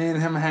is, me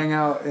and him hang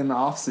out in the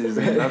off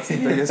season. That's the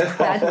biggest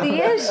problem.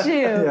 That's the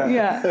issue.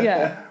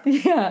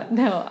 Yeah.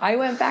 No, I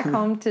went back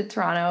home to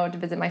Toronto to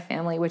visit my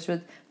family, which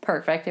was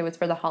perfect. It was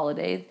for the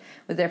holidays.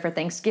 Was there for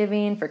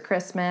Thanksgiving, for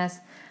Christmas.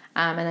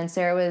 And then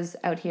Sarah was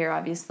out here,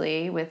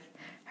 obviously, with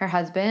her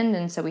husband,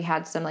 and so we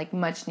had some like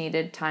much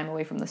needed time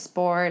away from the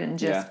sport and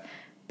just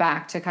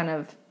back to kind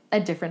of a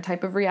different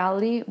type of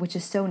reality, which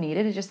is so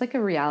needed. It's just like a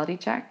reality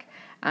check.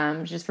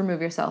 Just remove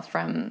yourself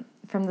from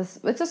this.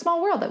 It's a small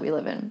world that we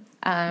live in.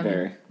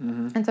 Very.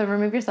 And so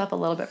remove yourself a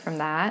little bit from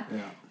that.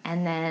 Yeah.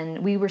 And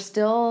then we were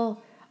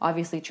still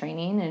obviously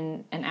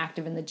training and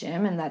active in the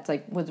gym, and that's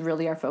like was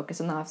really our focus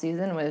in the off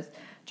season, was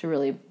to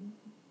really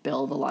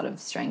build a lot of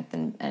strength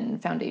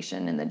and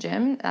foundation in the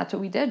gym. That's what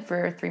we did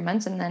for 3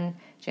 months, and then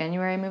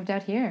January I moved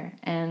out here,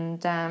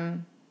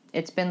 and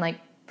it's been like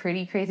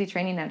pretty crazy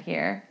training out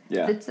here.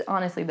 Yeah. It's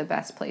honestly the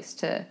best place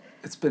to.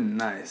 It's been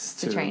nice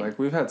too. Like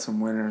we've had some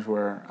winters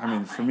where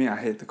for me, I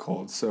hate the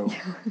cold, so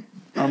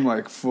I'm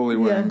like fully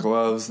wearing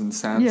gloves and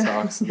sand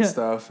socks and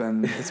stuff,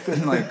 and it's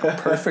been like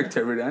perfect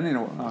every day. I need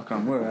to knock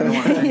on wood. I don't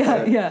want to think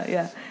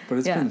that. But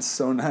it's been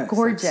so nice.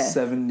 Gorgeous. Like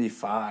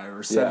 75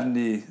 or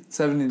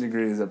 70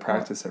 degrees at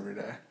practice every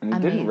day. And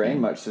it didn't rain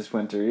much this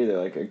winter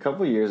either. Like a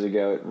couple of years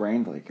ago, it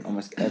rained like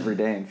almost every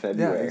day in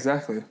February. Yeah,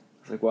 exactly.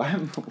 It's like, why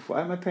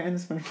am I paying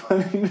this much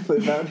money to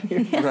live out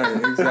here?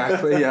 Right,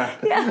 exactly, yeah.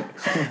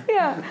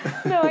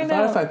 No, I know.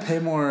 But if I pay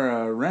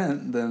more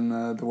rent, then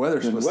the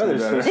weather's supposed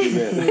to be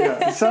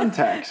better. Sun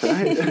tax,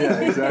 right? Yeah,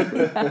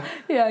 exactly.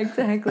 Yeah,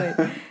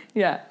 exactly.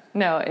 Yeah.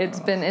 No,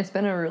 it's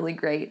been a really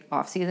great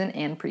off season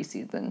and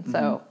preseason.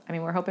 So I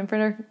mean, we're hoping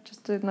for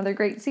just another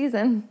great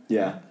season.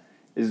 Yeah.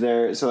 Is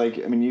there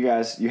you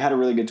guys had a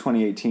really good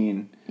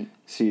 2018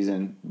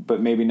 season,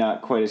 but maybe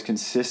not quite as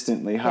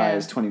consistently high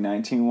as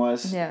 2019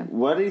 was. Yeah.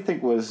 What do you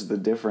think was the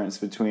difference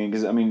between?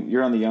 Because I mean,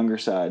 you're on the younger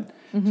side,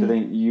 so I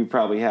think you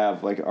probably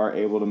are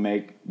able to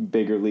make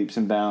bigger leaps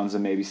and bounds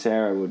than maybe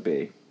Sarah would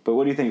be. But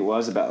what do you think it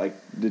was about like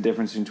the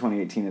difference between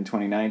 2018 and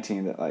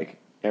 2019 that like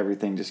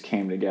everything just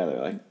came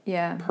together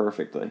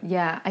perfectly?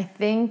 Yeah, I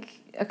think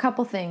a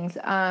couple things.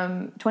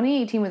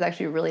 2018 was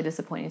actually a really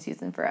disappointing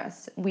season for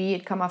us. We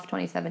had come off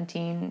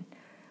 2017,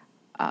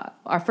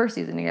 our first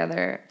season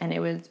together, and it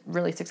was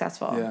really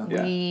successful.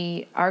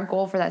 Yeah. Our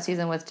goal for that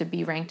season was to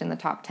be ranked in the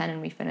top 10,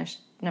 and we finished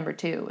number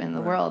 2 in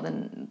the world.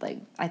 And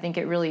I think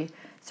it really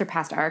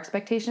surpassed our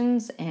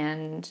expectations,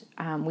 and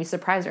we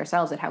surprised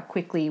ourselves at how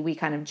quickly we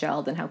kind of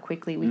gelled and how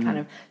quickly we kind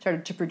of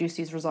started to produce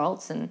these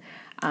results. And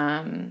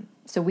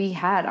so we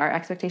had our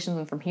expectations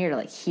went from here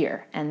to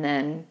here, and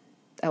then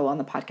on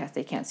the podcast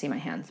they can't see my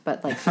hands, but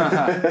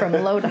from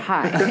low to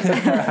high.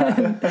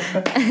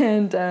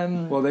 and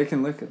well, they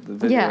can look at the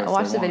video. Yeah,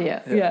 watch the video.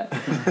 Yeah.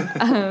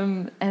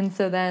 And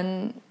so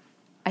then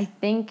I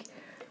think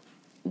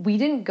we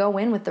didn't go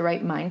in with the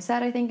right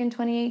mindset, I think, in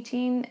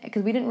 2018,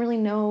 because we didn't really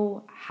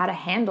know how to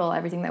handle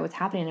everything that was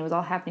happening. It was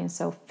all happening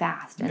so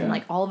fast.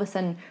 And all of a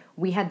sudden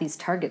we had these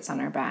targets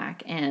on our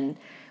back, and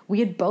we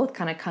had both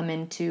kind of come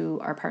into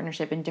our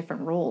partnership in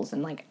different roles.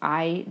 And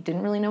I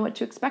didn't really know what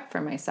to expect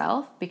for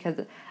myself,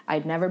 because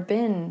I'd never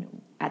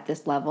been at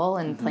this level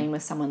and playing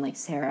with someone like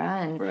Sarah.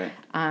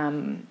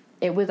 And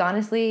it was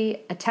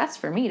honestly a test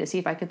for me to see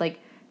if I could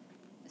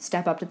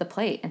step up to the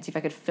plate and see if I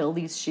could fill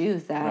these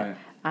shoes that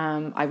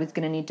I was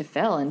going to need to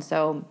fill. And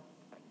so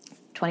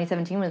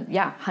 2017 was,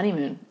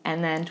 honeymoon.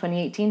 And then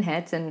 2018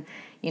 hits and,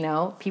 you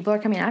know, people are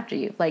coming after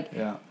you. Like,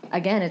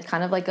 again, it's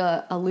kind of like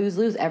a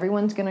lose-lose.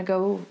 Everyone's going to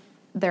go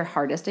their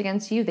hardest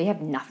against you. They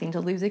have nothing to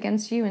lose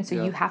against you. And so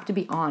you have to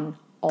be on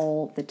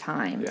all the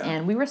time. Yeah.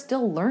 And we were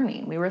still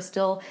learning. We were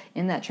still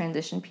in that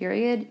transition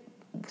period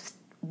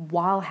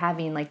while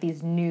having like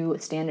these new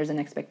standards and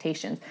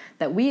expectations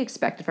that we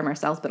expected from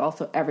ourselves, but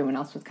also everyone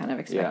else was kind of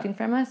expecting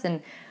from us.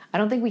 And I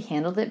don't think we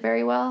handled it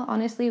very well,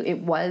 honestly. It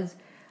was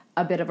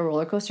a bit of a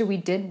roller coaster. We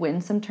did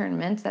win some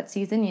tournaments that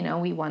season. You know,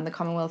 we won the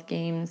Commonwealth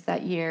Games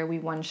that year. We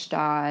won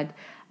Gstaad.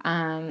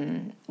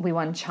 We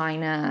won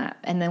China.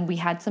 And then we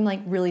had some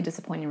like really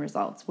disappointing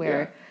results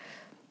where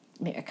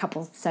a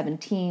couple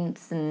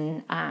 17ths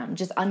and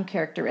just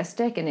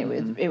uncharacteristic, and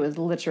it was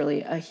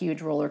literally a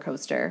huge roller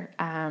coaster.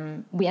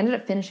 We ended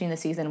up finishing the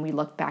season. We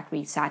looked back.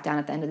 We sat down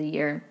at the end of the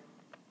year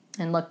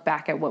and looked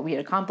back at what we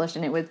had accomplished,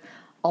 and it was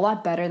a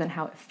lot better than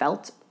how it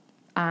felt.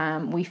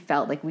 We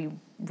felt like we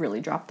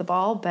really dropped the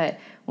ball, but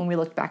when we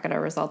looked back at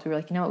our results, we were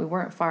like, you know what, we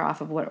weren't far off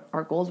of what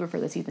our goals were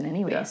for the season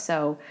anyway. Yeah.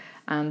 So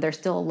there's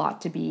still a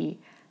lot to be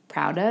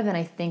proud of, and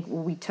I think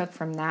what we took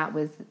from that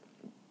was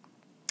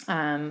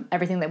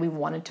everything that we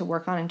wanted to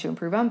work on and to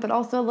improve on, but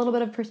also a little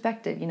bit of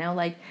perspective, you know,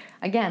 like,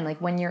 again,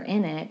 like when you're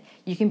in it,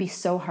 you can be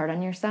so hard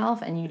on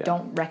yourself and you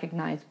don't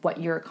recognize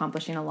what you're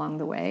accomplishing along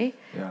the way.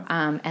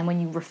 Yeah. And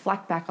when you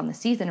reflect back on the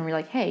season and we're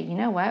like, hey, you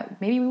know what,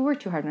 maybe we were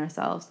too hard on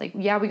ourselves. Like,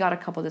 yeah, we got a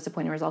couple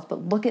disappointing results,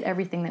 but look at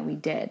everything that we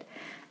did.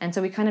 And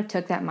so we kind of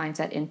took that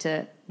mindset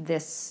into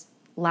this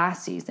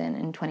last season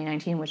in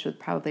 2019, which was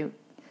probably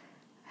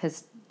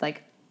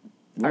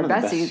our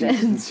best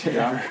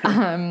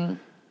season.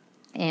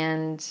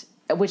 And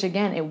which,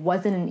 again, it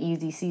wasn't an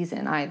easy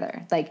season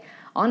either. Like,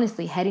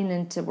 honestly, heading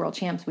into World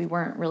Champs, we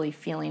weren't really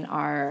feeling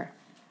our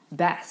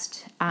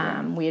best.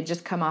 We had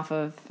just come off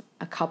of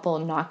a couple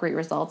not great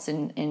results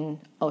in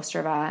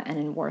Ostrava and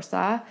in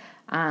Warsaw.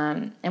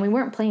 And we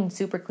weren't playing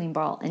super clean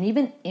ball. And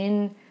even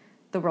in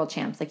the World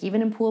Champs, like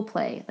even in pool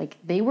play, like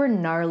they were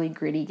gnarly,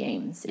 gritty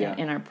games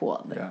in our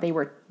pool. Like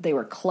they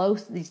were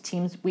close. These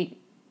teams, we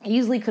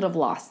easily could have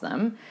lost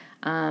them.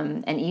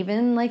 And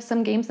even like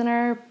some games in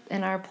our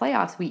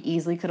playoffs, we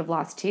easily could have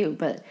lost too,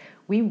 but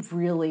we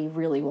really,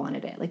 really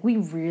wanted it. Like we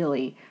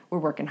really were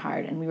working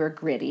hard and we were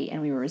gritty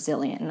and we were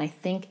resilient. And I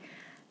think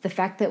the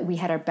fact that we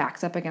had our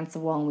backs up against the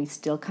wall and we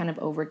still kind of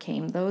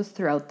overcame those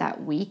throughout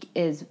that week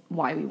is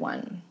why we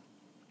won.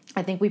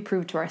 I think we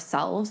proved to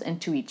ourselves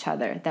and to each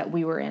other that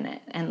we were in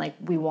it and like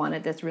we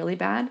wanted this really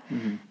bad.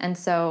 Mm-hmm. And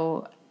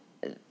so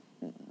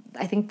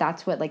I think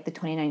that's what like the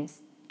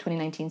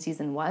 2019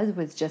 season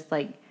was just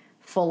like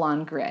full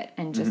on grit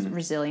and just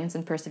resilience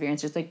and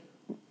perseverance, just like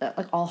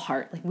all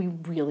heart. Like we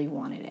really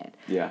wanted it.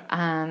 Yeah.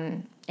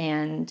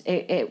 And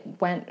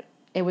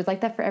it was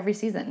like that for every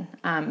season.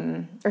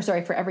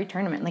 For every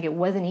tournament. Like it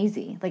wasn't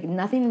easy. Like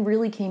nothing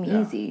really came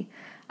easy.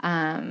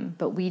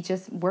 But we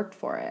just worked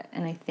for it.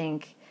 And I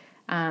think,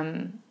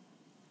 we're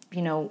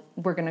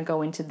going to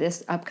go into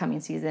this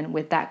upcoming season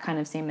with that kind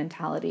of same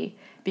mentality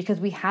because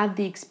we had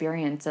the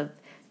experience of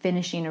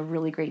finishing a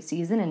really great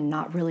season and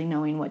not really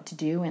knowing what to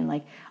do. And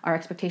like our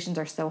expectations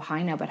are so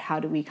high now, but how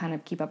do we kind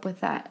of keep up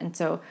with that? And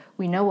so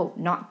we know what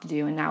not to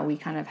do. And now we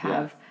kind of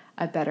have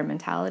a better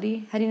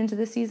mentality heading into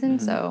this season.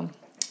 Mm-hmm. So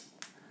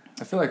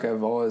I feel like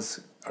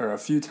a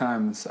few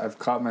times I've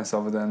caught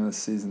myself at the end of the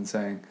season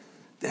saying,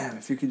 damn,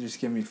 if you could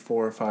just give me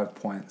 4 or 5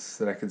 points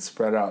that I could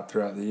spread out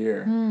throughout the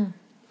year,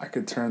 I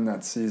could turn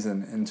that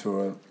season into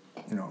a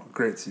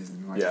great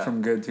season,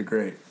 from good to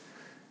great.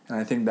 And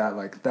I think that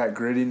that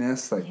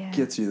grittiness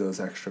gets you those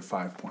extra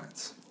 5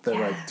 points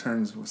that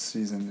turns a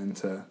season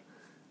into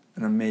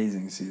an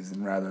amazing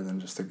season rather than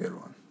just a good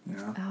one, you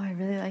know? Oh, I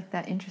really like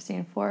that.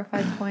 Interesting. 4 or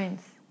 5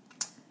 points.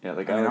 Yeah,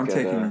 like I'm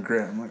taking a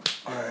grit. I'm like,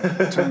 all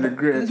right, turn to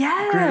grit.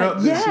 Grit up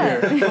this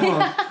year. Come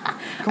on.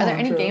 Are there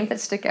any games that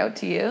stick out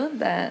to you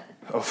that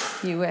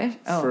you wish?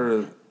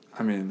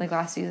 Like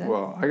last season?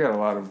 Well, I got a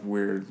lot of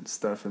weird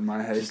stuff in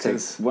my head. Just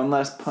take one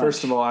last punch.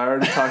 First of all, I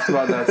already talked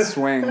about that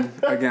swing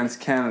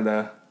against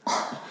Canada.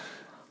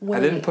 Wait. I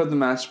didn't put the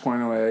match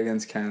point away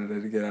against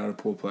Canada to get out of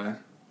pool play.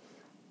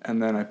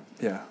 And then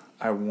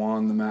I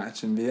won the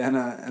match in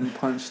Vienna and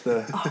punched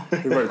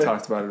we've already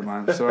talked about it in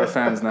mine, so our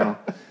fans know.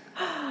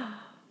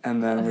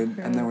 And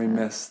then we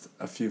missed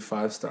a few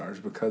 5-stars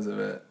because of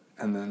it.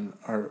 And then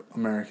our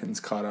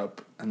Americans caught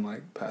up and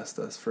passed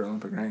us for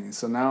Olympic rankings.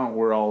 So now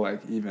we're all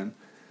even.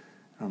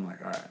 And I'm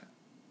like, all right,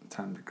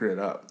 time to grit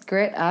up.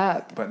 Grit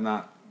up. But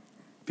not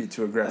be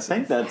too aggressive. I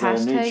think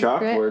that's a new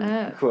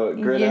chalkboard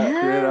quote. Grit up.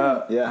 Grit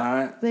up. Yeah. All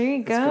right. There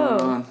you go.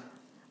 What's going on?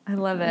 I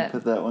love it.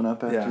 Put that one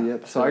up after the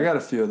episode. So I got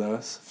a few of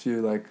those. A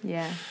few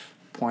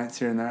points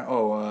here and there.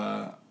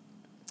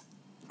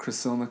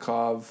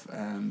 Krasilnikov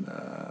and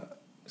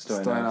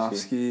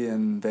Stoyanovsky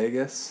in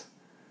Vegas.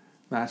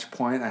 Match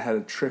point. I had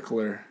a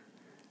trickler.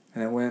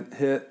 And it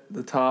hit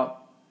the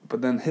top,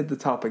 but then hit the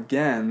top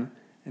again.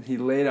 And he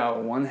laid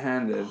out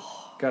one-handed,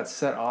 got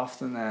set off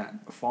the net,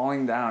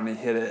 falling down, he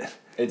hit it.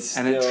 It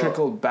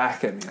trickled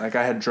back at me. I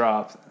had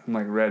dropped, I'm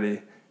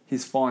ready.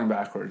 He's falling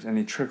backwards, and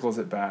he trickles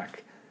it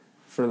back.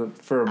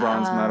 for a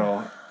bronze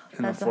medal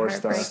in the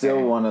 4-star.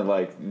 Still one of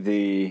like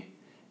the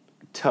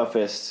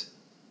toughest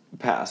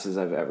passes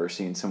I've ever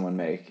seen someone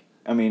make.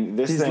 I mean,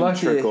 this He's thing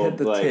lucky trickled it hit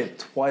the like tape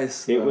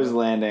twice. Though. It was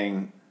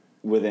landing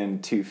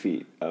within 2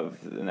 feet of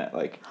the net.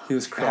 Like he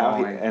was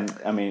crawling, and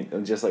I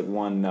mean, just like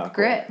one knuckle.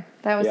 Grit.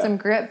 That was some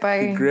grit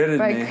by. He gritted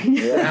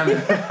me. Yeah.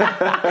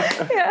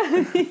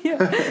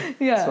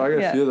 Yeah. So I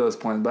got a few of those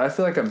points, but I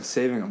feel like I'm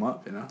saving them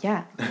up.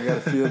 Yeah. I got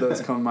a few of those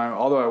coming my.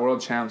 Although at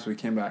World Champs we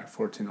came back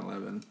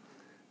 14-11,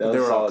 but they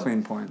were all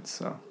clean points.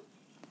 So.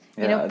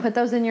 You know, put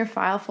those in your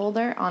file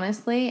folder,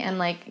 honestly, and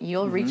like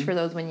you'll reach for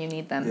those when you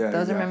need them. Yeah,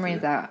 those are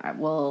memories that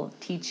will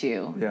teach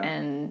you,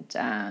 and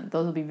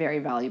those will be very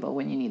valuable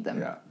when you need them.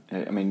 Yeah,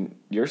 I mean,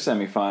 your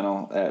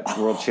semifinal at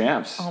World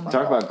Champs.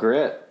 Talk about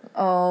grit.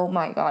 Oh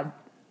my God,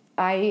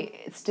 I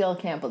still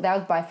can't believe that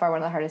was by far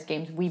one of the hardest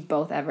games we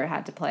both ever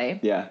had to play.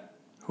 Yeah.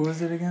 Who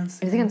was it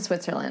against? It was against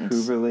Switzerland.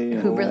 Huberli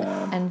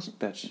and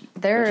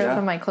they're some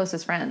of my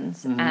closest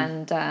friends.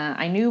 And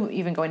I knew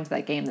even going into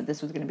that game that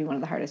this was going to be one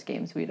of the hardest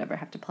games we'd ever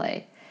have to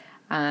play.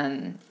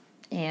 And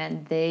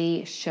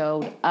they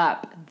showed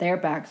up. Their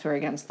backs were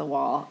against the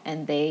wall.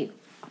 And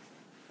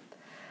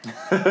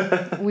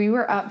we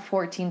were up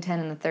 14-10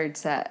 in the third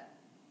set.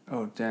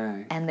 Oh,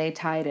 dang. And they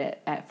tied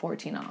it at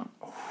 14-all.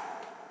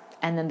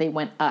 And then they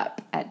went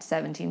up at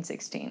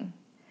 17-16.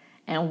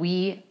 And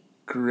we...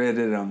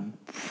 Gritted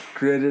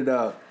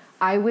up.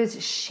 I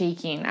was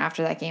shaking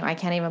after that game. I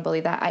can't even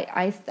believe that.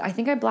 I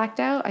think I blacked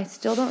out. I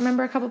still don't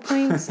remember a couple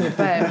points,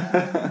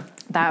 but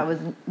that was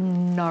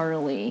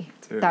gnarly.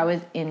 Dude. That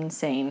was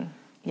insane.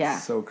 Yeah.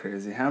 So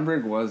crazy.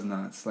 Hamburg was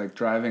nuts. Like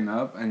driving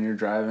up and you're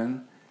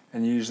driving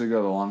and you usually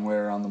go the long way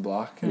around the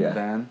block in the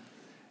van.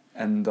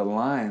 And the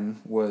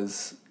line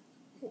was,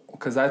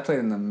 because I played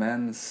in the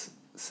men's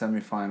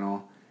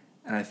semifinal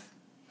and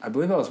I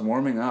believe I was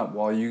warming up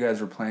while you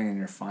guys were playing in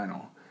your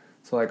final.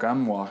 So, like,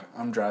 I'm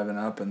driving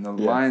up, and the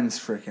line's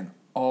freaking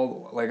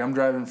I'm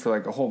driving for,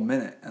 like, a whole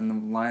minute, and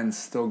the line's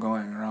still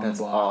going around the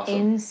block. Awesome.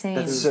 Insane.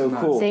 That's so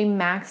cool. They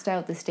maxed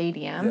out the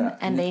stadium,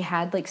 and they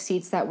had, like,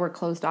 seats that were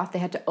closed off. They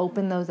had to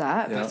open those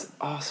up. Yeah. That's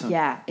awesome.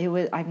 Yeah, it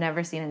was. I've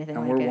never seen anything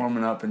like it. And we're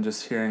warming up and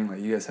just hearing, like,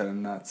 you guys had a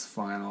nuts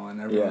final,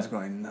 and everyone's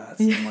going nuts.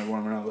 And I'm, like,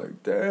 warming up,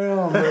 like, damn,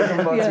 I'm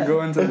about to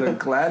go into the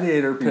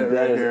gladiator pit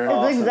right here.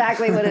 It's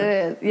exactly what it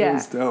is. Yeah. It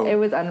was dope. It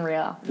was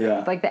unreal.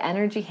 Yeah. Like, the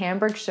energy,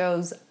 Hamburg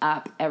shows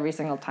up every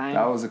single time.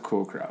 That was a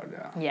cool crowd,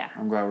 Yeah.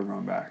 I'm glad we're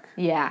going back.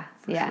 Yeah.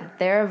 Sure.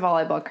 They're a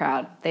volleyball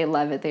crowd. They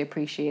love it. They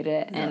appreciate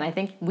it. Yeah. And I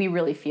think we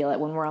really feel it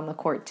when we're on the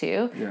court,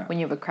 too. Yeah. When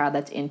you have a crowd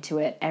that's into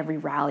it, every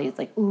rally is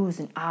like oohs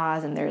and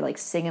ahs, and they're like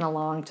singing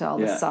along to all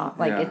the songs.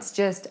 Like, it's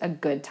just a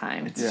good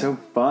time. It's so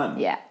fun.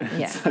 Yeah.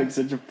 It's like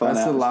such a fun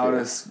That's atmosphere. the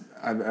loudest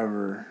I've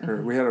ever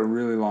heard. We had a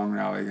really long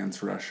rally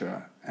against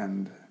Russia,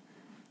 and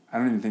I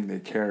don't even think they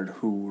cared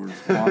who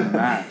won the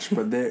match,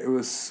 but it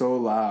was so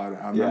loud.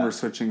 I remember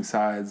switching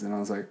sides, and I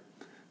was like,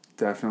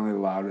 definitely the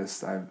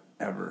loudest I've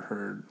ever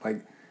heard.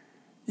 Like,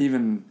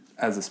 even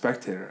as a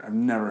spectator, I've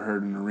never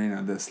heard an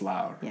arena this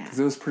loud. Because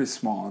it was pretty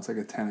small. It's like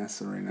a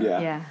tennis arena.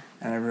 Yeah.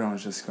 And everyone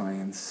was just going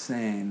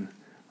insane.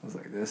 I was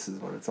like, this is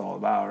what it's all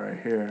about right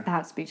here.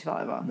 That's beach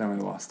volleyball. Then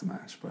we lost the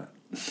match, but...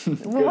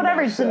 well,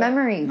 whatever, it's the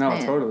memories, No,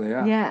 man. totally,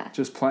 yeah. Yeah.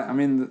 Just play. I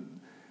mean,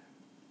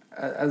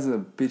 as a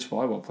beach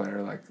volleyball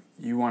player, like,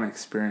 you want to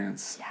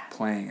experience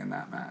playing in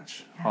that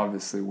match. Yeah.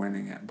 Obviously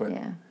winning it, but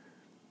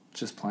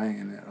just playing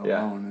in it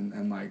alone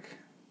and like...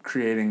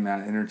 creating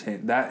that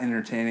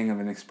entertaining of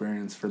an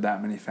experience for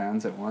that many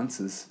fans at once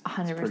is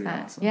 100%. Pretty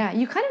awesome. Yeah,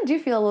 you kind of do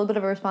feel a little bit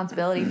of a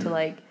responsibility to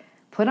like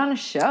put on a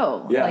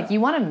show. Yeah. Like you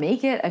want to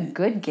make it a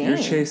good game. You're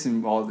chasing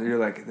balls. You're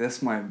like,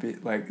 this might be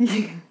like.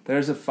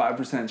 There's a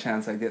 5%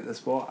 chance I get this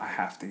ball. I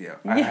have to go.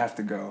 I have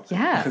to go.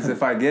 Yeah. Because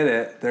if I get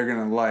it, they're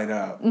gonna light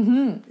up.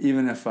 Mm-hmm.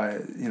 Even if I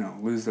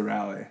lose the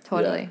rally.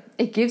 Totally.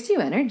 Yeah. It gives you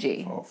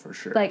energy. Oh, for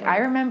sure. Like I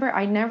remember,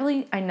 I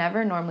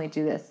never normally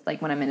do this.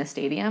 Like when I'm in a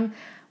stadium.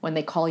 When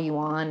they call you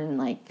on and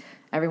like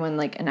everyone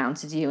like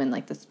announces you and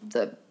like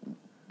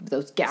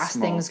those gas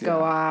things go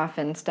off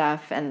and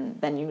stuff,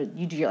 and then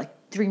you do your like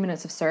 3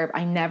 minutes of serve.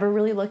 I never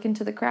really look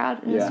into the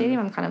crowd in the stadium.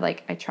 I'm kind of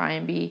like I try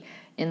and be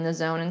in the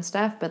zone and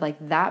stuff, but like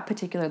that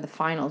particular the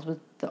finals was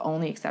the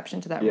only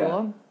exception to that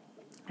rule.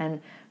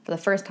 And for the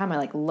first time I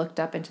like looked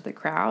up into the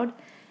crowd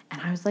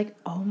and I was like,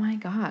 oh my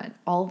God,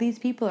 all these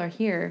people are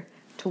here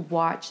to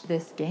watch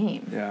this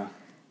game. Yeah.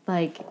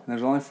 Like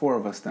there's only 4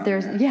 of us down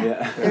there.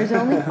 There's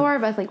only 4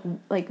 of us.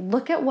 Like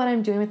look at what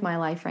I'm doing with my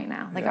life right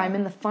now. Like I'm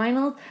in the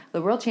finals,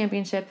 the World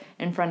Championship,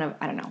 in front of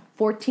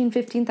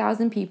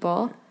 15,000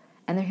 people,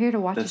 and they're here to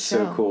watch a show.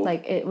 So cool.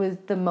 Like it was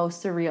the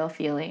most surreal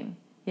feeling.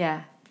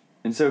 Yeah.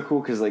 And so cool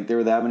because like there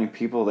were that many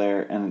people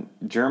there, and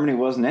Germany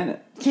wasn't in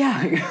it.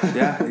 Yeah.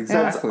 Yeah, exactly.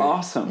 That's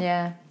awesome.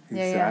 Yeah.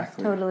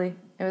 Exactly. Totally.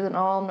 It was an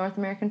all North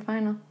American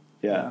final.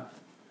 Yeah.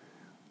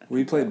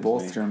 We played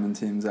both German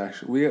teams,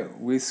 actually.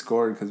 We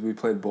scored because we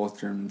played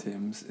both German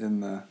teams in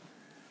the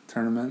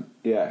tournament.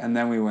 Yeah. And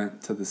then we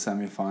went to the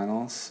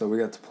semifinals. So we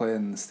got to play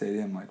in the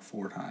stadium like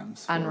 4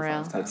 times.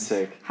 Unreal. That's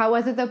sick. How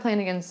was it though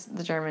playing against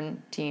the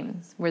German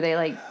teams? Were they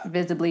like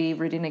visibly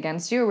rooting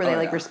against you, or were they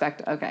like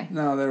respect? Okay.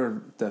 No, they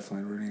were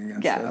definitely rooting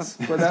against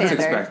us. But that's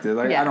expected.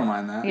 Like I don't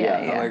mind that. Yeah.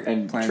 I like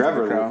and playing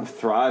Trevor for the crowd.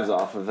 thrives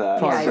off of that.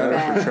 Far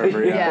better for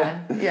Trevor.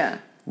 Yeah.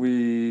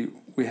 We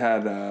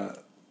had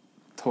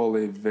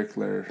Tolly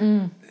Vickler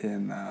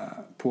in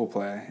pool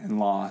play and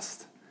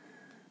lost.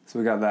 So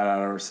we got that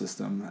out of our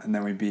system, and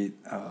then we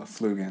beat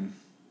Flugen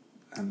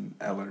and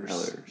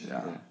Ehlers.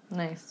 Yeah.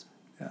 Nice.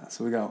 Yeah,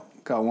 so we got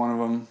one of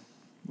them,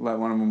 let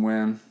one of them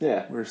win.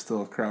 Yeah. We're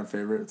still crowd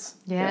favorites.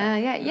 Yeah.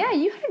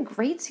 You had a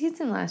great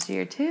season last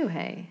year too,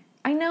 hey.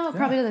 I know it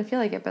probably doesn't feel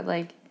like it, but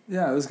like...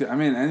 Yeah, it was good. I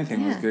mean,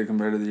 anything was good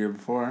compared to the year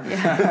before.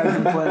 Yeah. I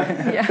didn't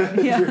play.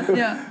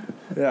 Yeah.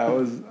 Yeah,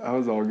 I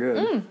was all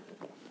good.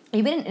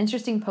 You made an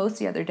interesting post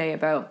the other day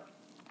about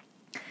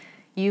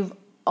you've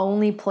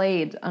only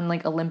played on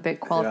like Olympic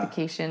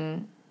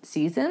qualification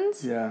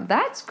seasons. Yeah.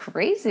 That's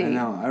crazy. I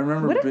know. I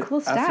remember what a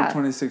cool stat. After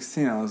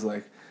 2016, I was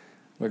like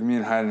me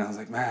and Hayden, I was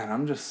like, man,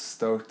 I'm just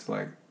stoked to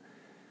like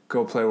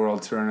go play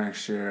World Tour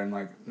next year and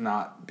like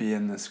not be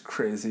in this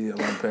crazy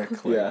Olympic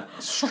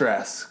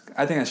stress.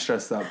 I think I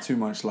stressed out too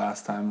much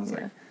last time. I was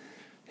like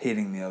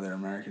hating the other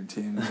American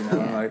teams,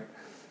 like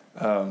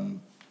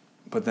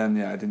but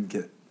then I didn't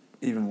get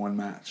even one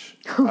match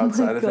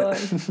outside of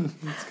it.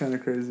 It's kind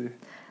of crazy.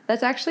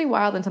 That's actually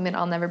wild, and something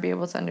I'll never be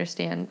able to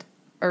understand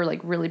or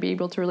like really be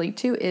able to relate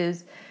to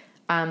is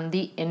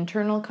the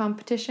internal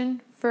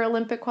competition for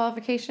Olympic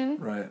qualification.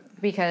 Right.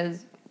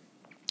 Because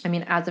I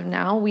mean, as of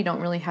now, we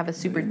don't really have a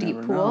super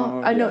deep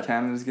pool. I know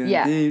Canada's getting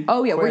deep.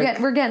 Oh yeah, quick.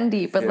 we're getting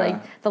deep, but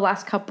like the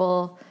last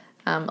couple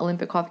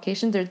Olympic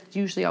qualifications, there's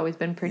usually always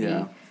been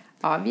pretty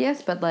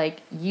obvious. But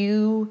like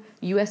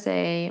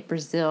USA,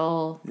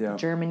 Brazil,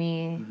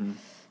 Germany. Mm-hmm.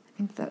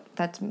 I think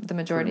that's the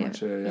majority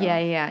of it.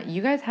 Yeah.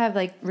 You guys have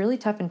like really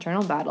tough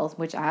internal battles,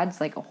 which adds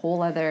like a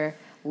whole other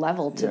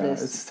level to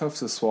this. It's tough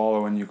to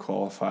swallow when you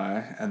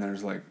qualify and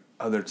there's like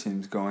other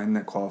teams going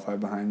that qualify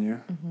behind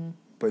you,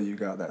 but you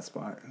got that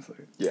spot. It's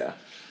like,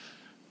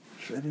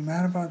 should I be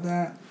mad about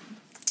that?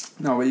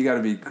 No, but you got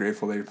to be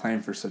grateful that you're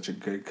playing for such a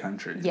good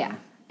country. Yeah, know?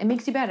 It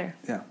makes you better.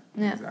 Yeah,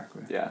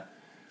 exactly. Yeah.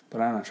 But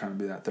I'm not trying to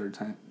be that third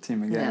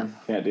team again.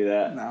 No. Can't do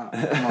that. No,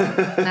 come on.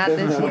 Not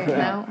this year,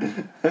 no.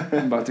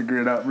 I'm about to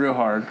grit up real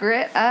hard.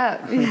 Grit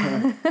up.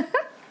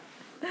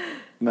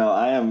 Mel,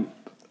 I am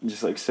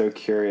just like so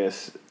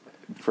curious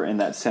for in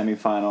that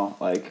semifinal,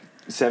 like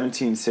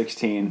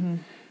 17-16,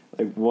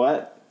 like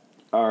what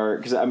are,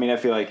 because I mean, I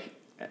feel like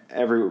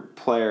every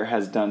player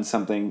has done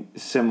something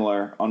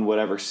similar on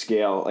whatever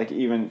scale. Like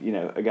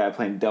even, a guy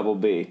playing double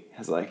B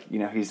has like,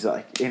 he's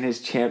like in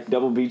his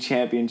double B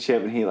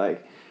championship and he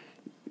like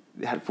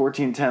had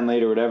 14-10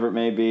 lead or whatever it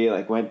may be,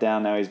 like went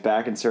down, now he's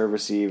back in serve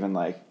receive and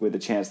like with a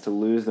chance to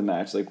lose the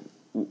match. Like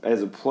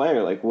as a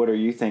player, like what are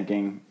you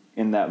thinking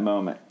in that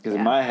moment? Because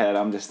in my head,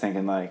 I'm just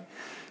thinking like,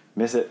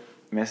 miss it,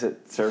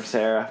 serve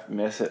Sarah,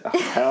 miss it, oh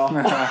hell.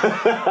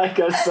 I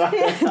got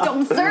something.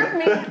 Don't serve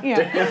me.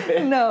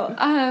 Yeah.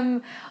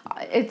 No,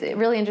 it's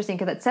really interesting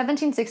because at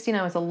 17-16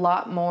 I was a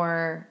lot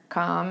more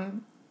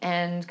calm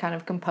and kind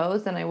of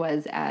composed than I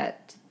was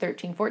at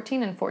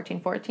 13-14 and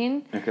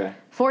 14-14. Okay.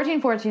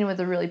 14-14 was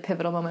a really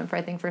pivotal moment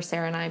for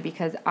Sarah and I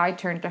because I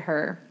turned to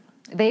her.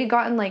 They had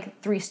gotten like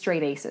 3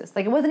 straight aces.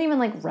 Like it wasn't even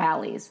like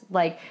rallies.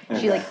 Like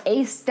she like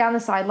aced down the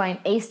sideline,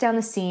 aced down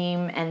the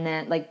seam, and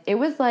then like it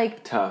was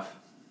like tough.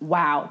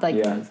 Wow. Like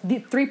the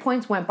 3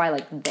 points went by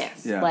like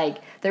this. Yeah. Like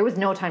there was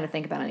no time to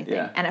think about anything.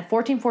 Yeah. And at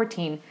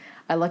 14-14,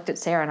 I looked at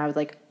Sarah and I was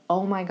like,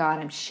 oh my God,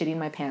 I'm shitting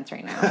my pants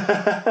right now.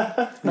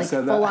 Like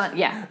full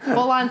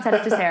on said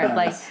it to Sarah.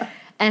 Like,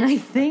 and I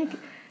think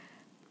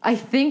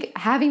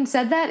having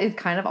said that is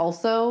kind of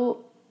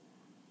also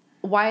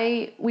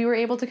why we were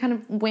able to kind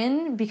of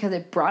win because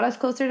it brought us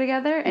closer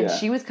together and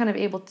she was kind of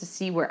able to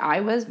see where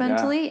I was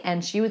mentally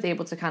and she was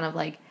able to kind of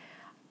like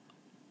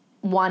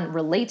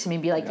relate to me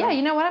and be like,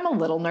 you know what, I'm a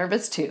little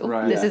nervous too.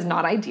 Right. This is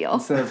not ideal.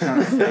 Instead of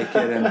trying to fake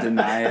it and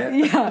deny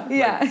it.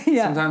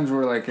 Yeah. Sometimes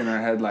we're like in our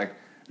head like,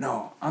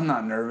 no, I'm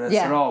not nervous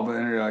at all. But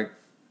then you're like,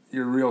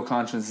 your real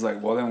conscience is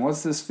like, well, then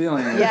what's this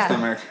feeling in your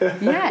stomach?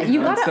 Yeah,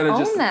 you gotta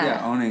own that.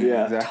 Yeah, owning it,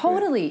 exactly.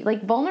 Totally.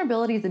 Like,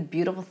 vulnerability is a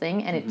beautiful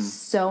thing, and it's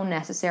so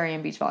necessary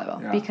in beach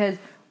volleyball because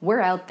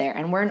we're out there,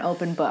 and we're an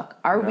open book.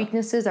 Our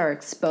weaknesses are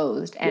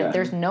exposed, and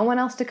there's no one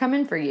else to come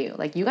in for you.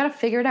 Like, you gotta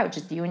figure it out,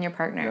 just you and your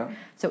partner. Yeah.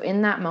 So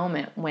in that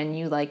moment, when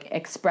you, like,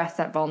 express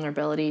that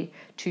vulnerability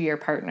to your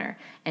partner,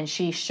 and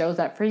she shows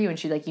up for you, and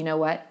she's like, you know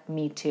what?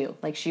 Me too.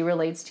 Like, she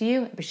relates to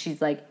you, but she's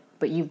like,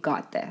 but you've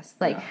got this.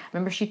 Like, I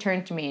remember she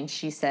turned to me and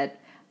she said,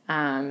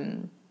 I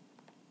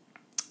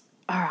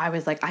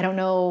was like, I don't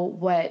know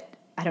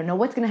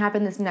what's going to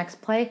happen this next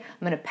play. I'm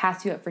going to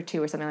pass you up for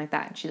 2 or something like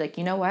that. And she's like,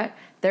 you know what?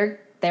 They're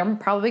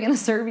probably going to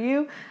serve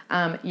you.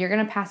 You're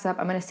going to pass up.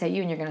 I'm going to set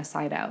you and you're going to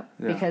side out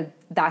because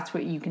that's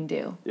what you can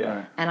do.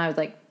 Yeah. And I was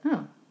like,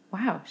 oh,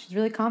 wow. She's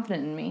really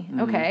confident in me.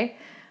 Okay.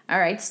 All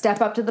right.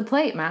 Step up to the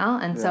plate, Mal.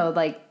 And so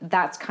like,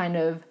 that's kind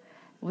of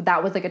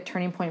that was like a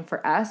turning point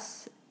for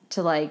us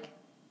to like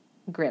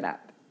grit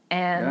up.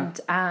 And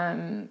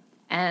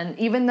and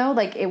even though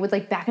like it was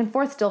like back and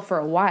forth still for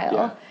a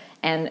while,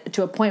 and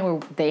to a point where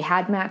they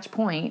had match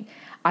point,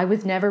 I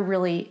was never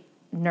really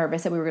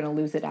nervous that we were going to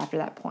lose it after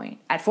that point.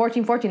 At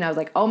 14-14, I was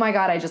like, oh my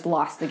God, I just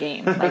lost the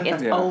game. Like,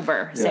 it's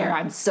over. Sarah,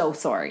 I'm so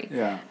sorry.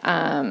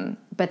 Yeah.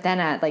 But then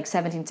at like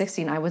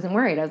 17-16, I wasn't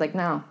worried. I was like,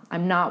 no,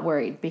 I'm not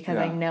worried because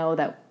I know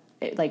that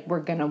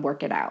we're going to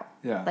work it out.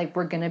 Yeah. Like,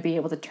 we're going to be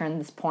able to turn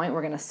this point.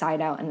 We're going to side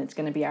out and it's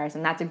going to be ours.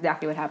 And that's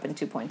exactly what happened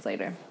 2 points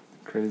later.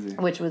 Crazy.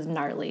 Which was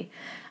gnarly.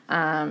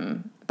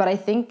 But I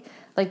think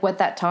like what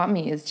that taught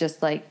me is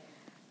just like,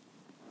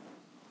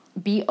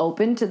 be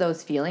open to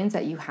those feelings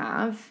that you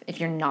have. If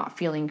you're not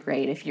feeling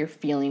great, if you're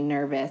feeling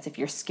nervous, if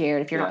you're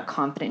scared, if you're not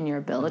confident in your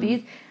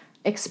abilities,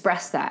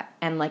 express that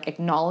and like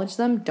acknowledge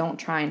them. Don't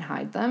try and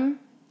hide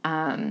them,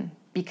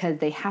 because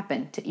they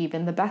happen to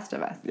even the best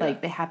of us.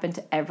 Like they happen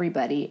to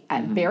everybody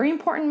at very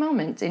important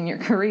moments in your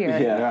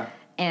career.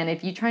 And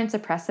if you try and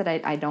suppress it,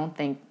 I don't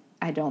think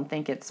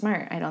it's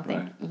smart. I don't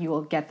think you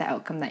will get the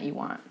outcome that you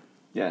want.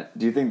 Yeah.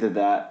 Do you think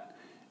that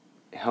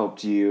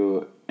helped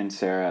you and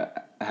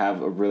Sarah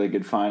have a really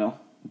good final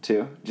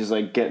too? Just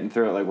like getting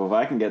through it. Like, well, if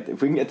we can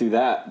get through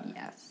that,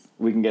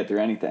 we can get through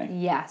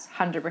anything. Yes,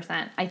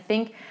 100%. I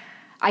think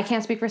I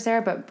can't speak for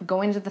Sarah, but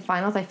going into the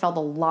finals, I felt a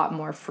lot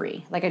more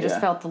free. Like I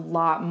just felt a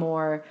lot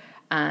more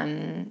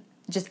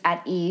just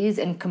at ease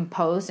and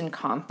composed and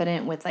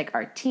confident with like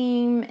our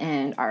team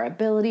and our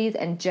abilities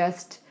and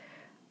just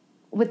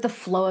with the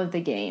flow of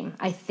the game.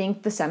 I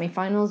think the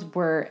semifinals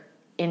were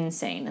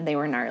insane and they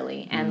were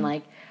gnarly. And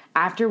like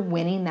after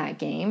winning that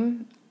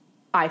game,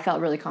 I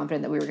felt really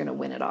confident that we were going to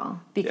win it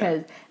all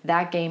because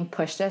that game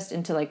pushed us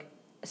into like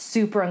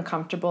super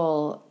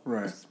uncomfortable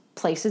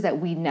places that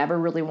we never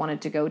really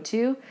wanted to go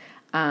to.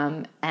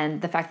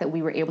 And the fact that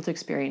we were able to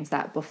experience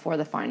that before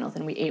the finals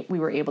and we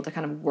were able to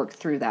kind of work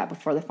through that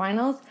before the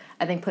finals,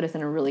 I think put us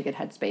in a really good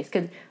headspace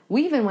because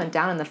we even went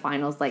down in the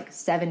finals like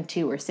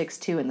 7-2 or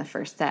 6-2 in the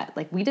first set.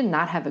 Like we did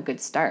not have a good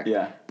start,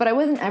 but I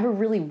wasn't ever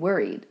really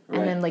worried.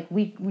 And then like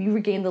we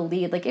regained the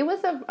lead. Like it was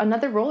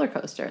another roller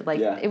coaster. Like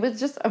it was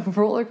just a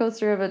roller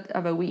coaster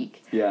of a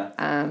week.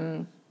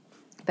 But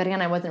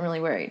again, I wasn't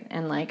really worried.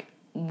 And like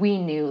we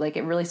knew like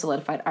it really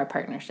solidified our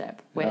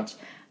partnership, which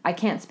I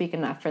can't speak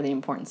enough for the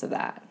importance of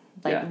that.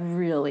 Like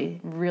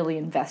really, really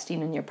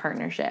investing in your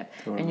partnership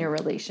and your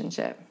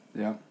relationship.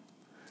 Yeah,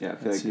 I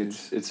feel like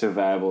it's so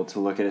valuable to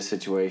look at a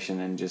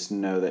situation and just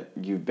know that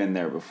you've been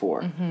there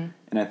before.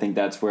 And I think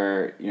that's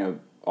where, you know,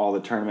 all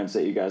the tournaments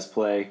that you guys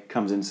play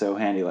comes in so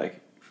handy.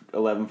 Like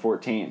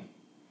 11-14,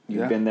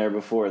 you've been there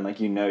before, and like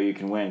you know you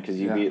can win because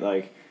you beat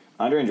like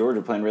Andre and George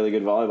were playing really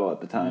good volleyball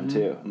at the time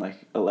too, and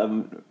like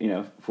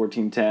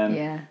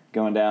 14-10,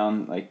 going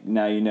down. Like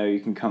now you know you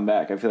can come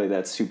back. I feel like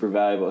that's super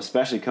valuable,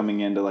 especially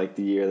coming into like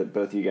the year that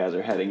both of you guys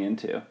are heading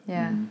into.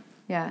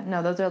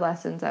 No, those are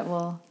lessons that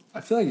will.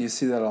 I feel like you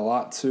see that a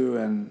lot too,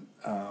 and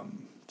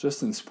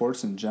just in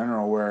sports in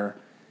general, where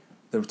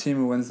the team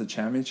who wins the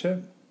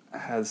championship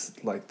has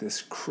like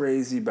this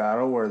crazy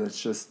battle where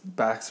it's just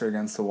backs are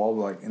against the wall,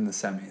 like in the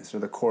semis or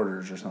the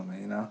quarters or something,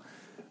 you know.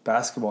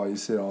 Basketball, you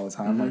see it all the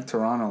time, like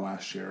Toronto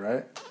last year,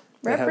 right?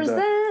 They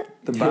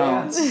Represent! The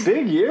bounce.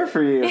 Big year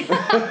for you.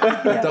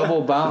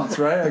 Double bounce,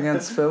 right,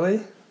 against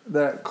Philly.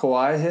 That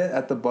Kawhi hit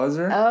at the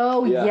buzzer.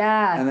 Oh,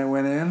 yeah. And it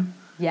went in.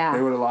 Yeah.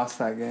 They would have lost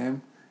that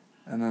game.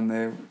 And then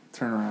they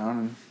turn around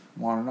and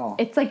won it all.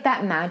 It's like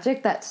that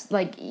magic that's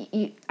like,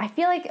 I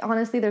feel like,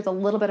 honestly, there's a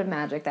little bit of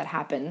magic that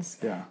happens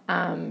to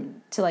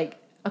like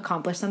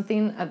accomplish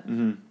something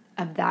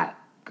of that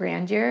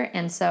grandeur.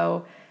 And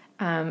so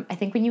I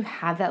think when you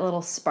have that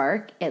little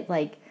spark, it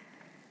like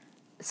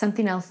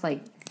something else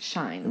like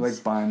shines. It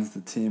like binds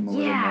the team a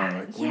little more.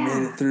 Like we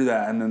made it through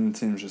that, and then the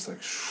team's just like,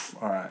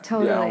 all right,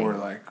 now we're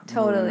like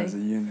moving as a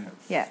unit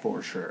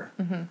for sure.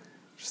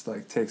 Just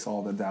like takes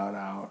all the doubt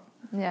out.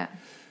 Yeah.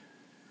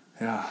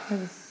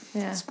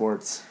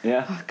 Sports.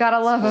 Gotta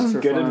love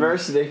them. Good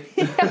adversity.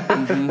 We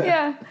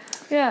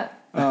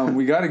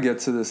got to get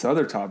to this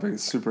other topic.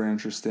 It's super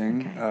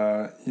interesting.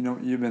 Okay. You know,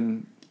 you've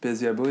been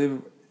busy. I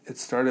believe it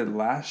started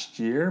last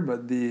year,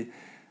 but the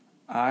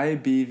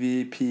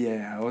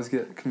IBVPA, I always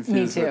get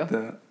confused with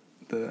the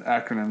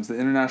acronyms. The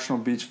International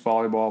Beach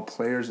Volleyball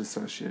Players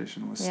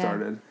Association was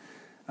started.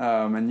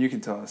 And you can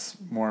tell us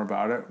more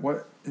about it.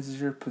 What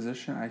is your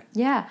position? I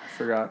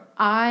forgot.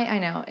 I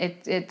know.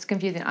 It's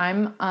confusing.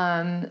 I'm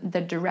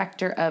the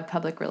Director of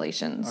Public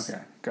Relations.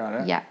 Okay,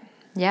 got it.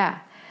 Yeah.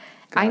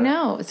 I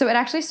know. So it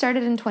actually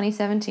started in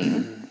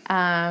 2017.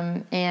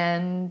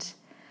 And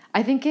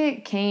I think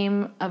it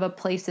came of a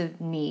place of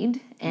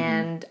need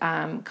and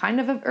kind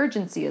of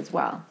urgency as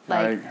well.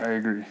 Like I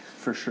agree,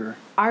 for sure.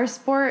 Our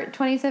sport,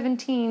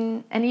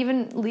 2017, and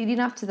even leading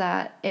up to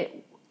that,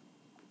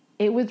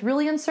 it was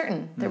really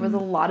uncertain. There was a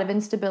lot of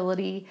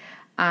instability,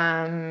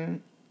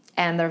 and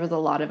there was a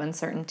lot of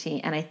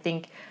uncertainty. And I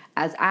think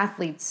as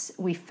athletes,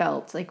 we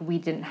felt like we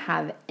didn't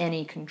have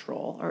any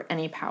control or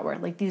any power.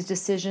 Like these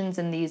decisions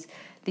and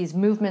these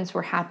movements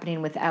were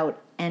happening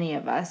without any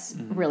of us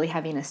really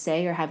having a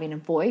say or having a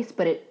voice,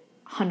 but it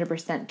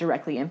 100%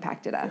 directly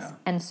impacted us. Yeah.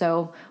 And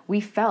so we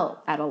felt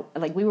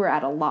we were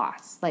at a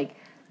loss. Like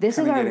this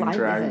is our livelihood.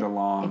 Dragged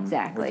along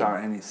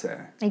without any say.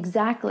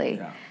 Exactly.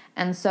 Yeah.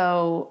 And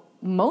so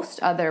most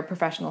other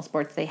professional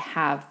sports, they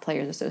have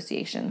players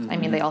associations. I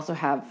mean, they also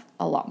have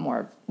a lot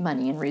more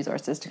money and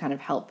resources to kind of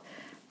help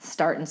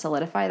start and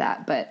solidify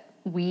that, but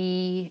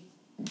we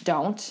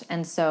don't.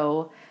 And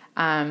so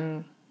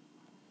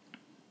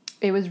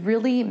it was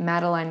really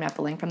Madeleine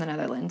Meppeling from the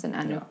Netherlands and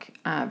Anouk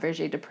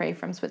Verger-Depré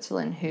from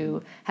Switzerland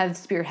who have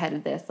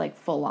spearheaded this like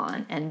full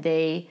on, and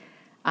they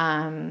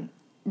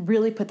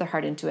really put their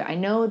heart into it. I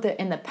know that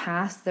in the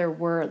past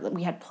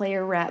we had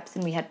player reps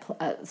and we had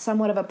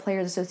somewhat of a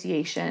players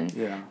association,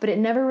 but it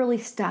never really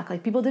stuck.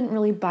 Like people didn't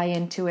really buy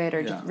into it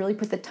or just really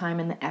put the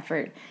time and the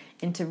effort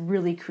into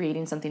really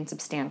creating something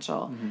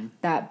substantial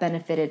that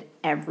benefited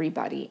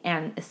everybody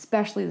and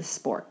especially the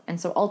sport. And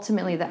so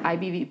ultimately the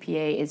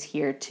IBVPA is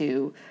here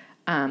to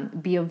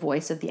be a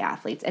voice of the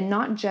athletes, and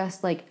not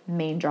just like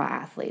main draw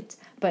athletes,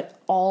 but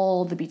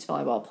all the beach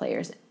volleyball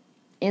players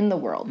in the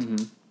world.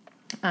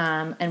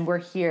 And we're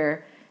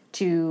here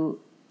to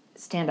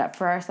stand up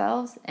for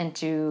ourselves and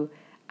to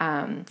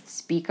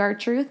speak our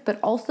truth, but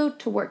also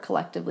to work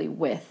collectively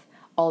with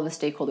all the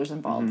stakeholders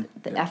involved,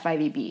 the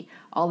FIVB,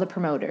 all the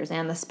promoters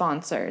and the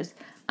sponsors.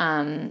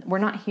 We're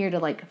not here to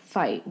like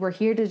fight. We're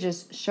here to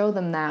just show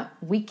them that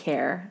we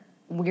care,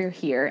 we're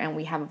here, and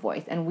we have a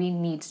voice, and we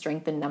need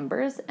strength in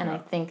numbers. And I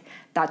think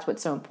that's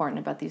what's so important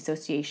about the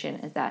association,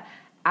 is that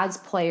as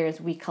players,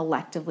 we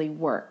collectively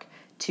work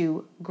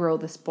to grow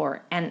the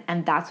sport.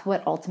 And that's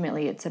what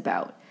ultimately it's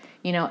about,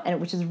 and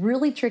which is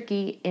really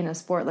tricky in a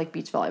sport like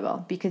beach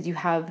volleyball, because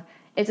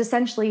it's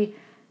essentially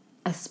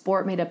a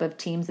sport made up of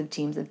teams of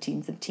teams of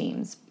teams of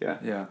teams. Yeah.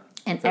 Yeah.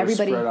 And they're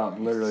everybody spread out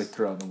literally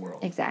throughout the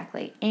world.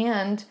 Exactly.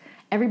 And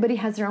everybody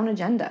has their own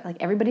agenda. Like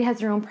everybody has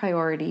their own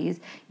priorities.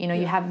 You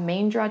have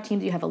main draw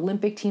teams, you have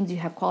Olympic teams, you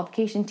have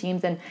qualification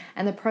teams, and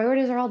the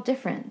priorities are all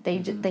different.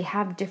 They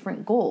have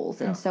different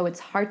goals. And so it's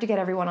hard to get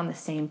everyone on the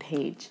same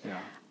page.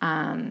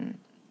 Yeah.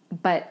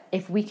 But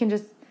if we can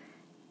just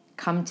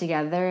come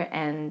together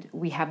and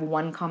we have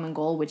one common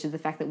goal, which is the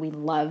fact that we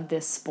love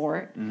this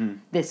sport.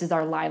 This is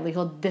our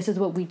livelihood. This is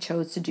what we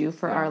chose to do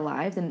for our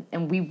lives.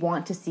 And we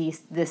want to see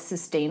this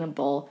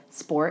sustainable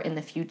sport in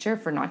the future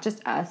for not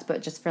just us,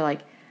 but just for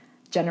like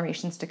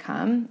generations to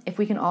come. If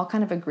we can all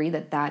kind of agree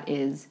that that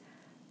is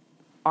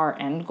our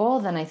end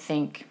goal, then I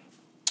think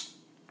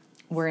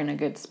we're in a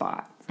good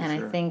spot. And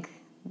sure. I think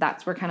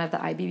that's where kind of the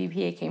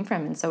IBVPA came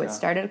from. And so it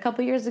started a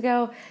couple years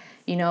ago.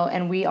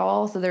 And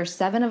so there's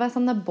 7 of us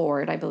on the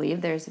board, I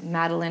believe. There's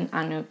Madeleine,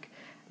 Anouk,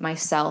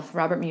 myself,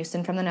 Robert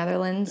Mewson from the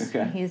Netherlands.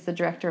 Okay. He's the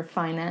director of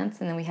finance.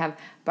 And then we have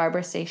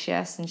Barbara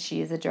Satias, and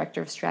she is the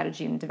director of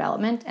strategy and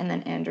development. And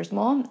then Anders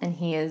Mol, and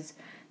he is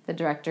the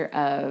director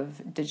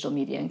of digital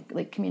media and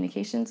like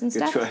communications and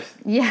stuff. Good choice.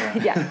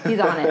 Yeah, he's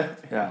on it.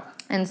 Yeah.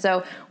 And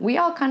so we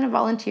all kind of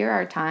volunteer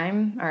our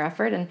time, our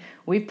effort, and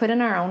we've put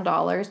in our own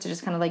dollars to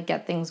just kind of like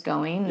get things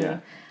going. Yeah.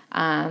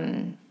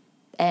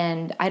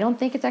 And I don't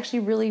think it's actually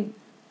really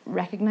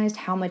recognized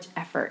how much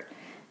effort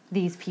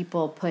these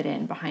people put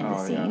in behind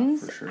the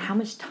scenes, for sure. How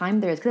much time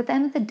there is. Because at the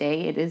end of the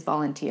day, it is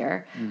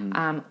volunteer.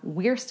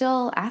 We're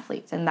still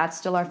athletes, and that's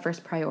still our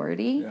first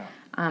priority. Yeah.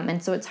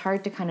 And so it's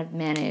hard to kind of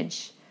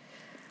manage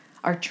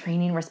our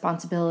training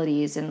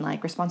responsibilities and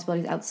like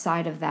responsibilities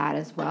outside of that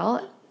as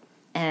well,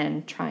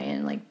 and try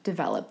and like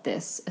develop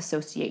this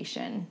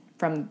association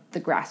from the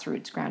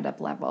grassroots ground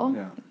up level.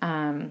 Yeah.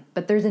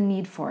 But there's a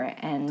need for it.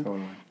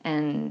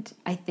 And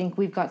I think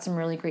we've got some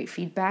really great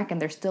feedback,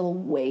 and there's still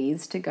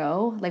ways to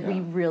go. Like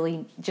we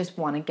really just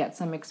want to get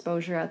some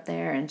exposure out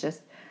there and just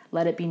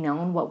let it be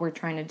known what we're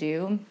trying to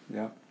do.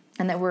 Yeah.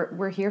 And that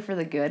we're here for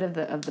the good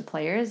of the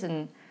players,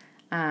 and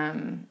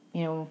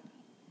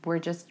we're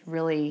just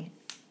really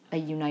a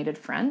united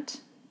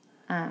front.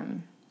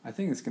 I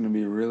think it's going to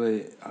be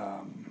really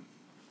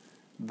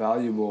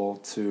valuable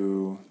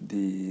to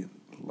the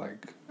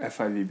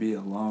FIVB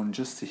alone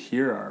just to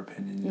hear our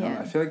opinion. You know?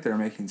 I feel like they're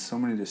making so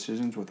many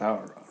decisions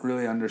without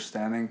really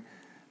understanding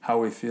how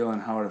we feel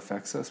and how it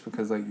affects us,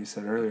 because like you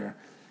said earlier,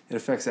 it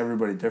affects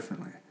everybody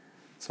differently.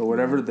 So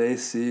whatever they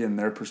see and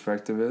their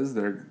perspective is,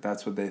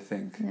 that's what they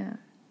think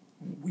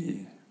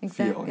we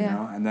feel, you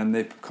know? And then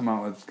they come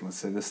out with, let's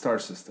say, the star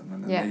system,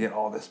 and then they get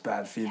all this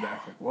bad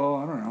feedback. Like, well,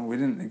 I don't know, we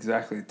didn't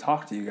exactly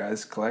talk to you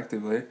guys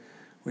collectively.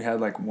 We had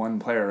like one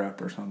player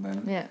rep or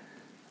something. Yeah.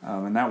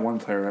 And that one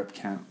player rep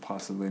can't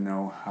possibly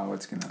know how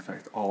it's going to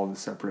affect all the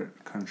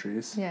separate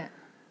countries. Yeah.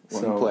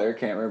 One player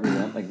can't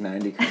represent like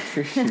 90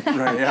 countries.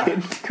 Right,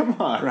 yeah.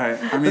 Come on.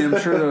 Right. I mean, I'm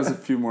sure there was a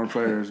few more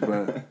players,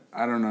 but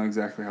I don't know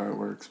exactly how it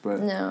works.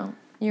 But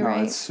you're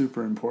right. It's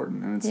super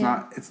important. And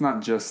it's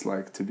not just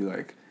like to be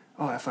like,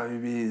 oh,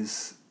 FIVB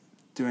is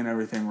doing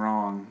everything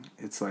wrong.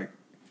 It's like,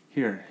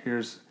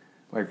 here's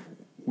like,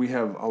 we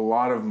have a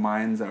lot of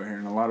minds out here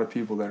and a lot of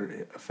people that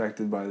are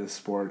affected by this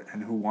sport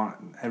and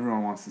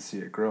everyone wants to see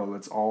it grow.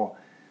 Let's all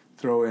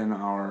throw in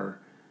our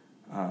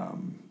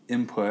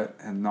input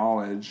and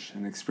knowledge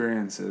and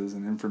experiences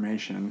and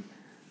information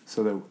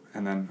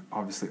and then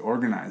obviously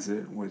organize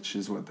it, which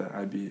is what the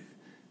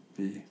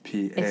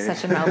IBVPA. It's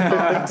such a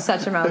mouthful. It's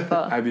such a mouthful.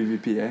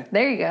 IBVPA.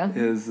 There you go.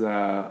 Is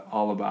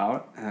all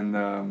about. And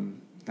no,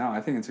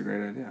 I think it's a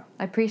great idea.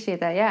 I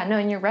appreciate that. Yeah, no,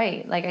 and you're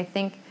right. Like, I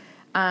think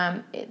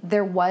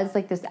there was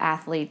like this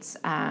athletes,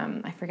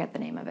 I forget the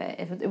name of it.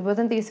 It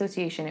wasn't the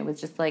association. It was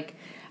just like,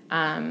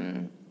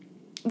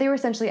 they were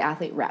essentially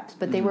athlete reps,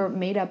 but they were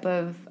made up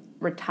of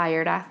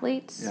retired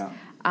athletes. Yeah.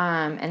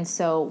 And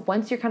so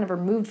once you're kind of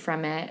removed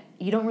from it,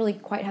 you don't really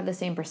quite have the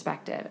same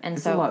perspective. And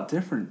it's a lot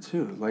different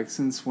too. Like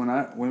since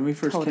when we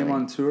first came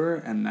on tour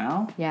and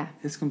now,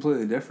 it's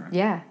completely different.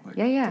 Yeah. Like,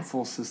 yeah. The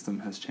full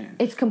system has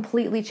changed. It's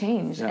completely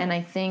changed. Yeah. And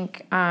I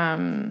think,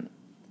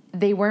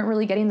 they weren't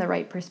really getting the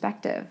right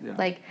perspective. Yeah.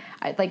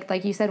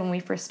 Like you said, when we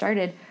first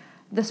started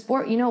the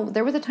sport,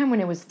 there was a time when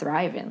it was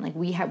thriving. Like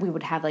we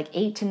would have like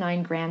 8 to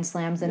 9 Grand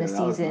Slams in a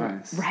season,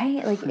 nice.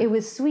 Right? Like it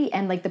was sweet.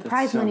 And like the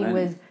prize money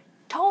was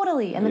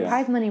totally, and the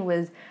prize money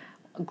was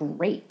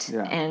great.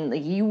 Yeah. And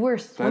like you were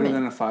swimming. Better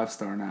than a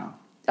 5-star now.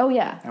 Oh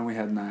yeah. And we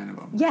had 9 of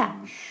them.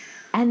 Yeah. So.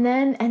 And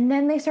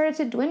then they started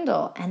to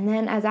dwindle. And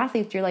then as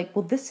athletes, you're like,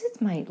 well, this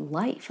is my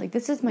life. Like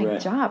this is my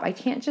job. I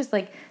can't just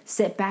like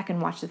sit back and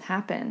watch this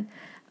happen.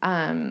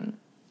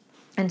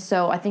 And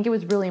so I think it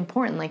was really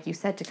important, like you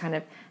said, to kind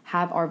of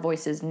have our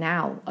voices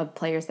now of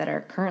players that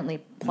are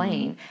currently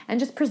playing and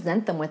just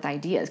present them with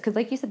ideas. Because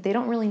like you said, they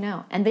don't really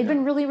know. And they've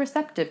been really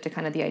receptive to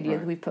kind of the ideas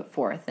that we've put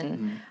forth.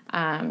 And,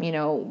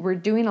 we're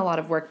doing a lot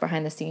of work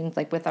behind the scenes,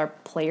 like with our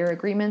player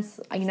agreements.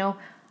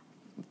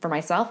 For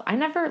myself, I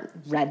never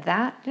read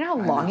that. You know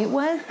how long it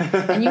was?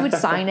 And you would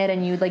sign it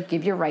and you would like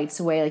give your rights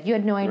away. Like you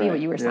had no idea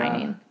what you were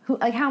signing.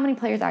 How many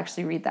players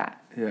actually read that?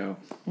 Yeah.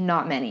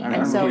 Not many. I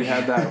remember we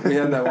had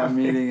that one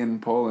meeting in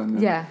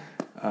Poland.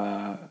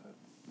 And,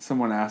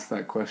 someone asked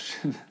that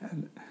question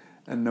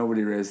and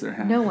nobody raised their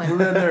hand. No one. Who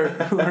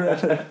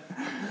read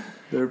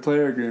their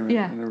player agreement?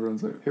 Yeah. And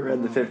everyone's like, who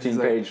read the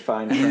 15-page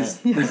fine print?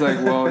 He's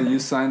like, well, you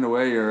signed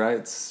away your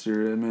rights,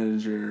 your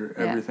image, your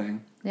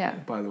everything. Yeah.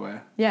 By the way.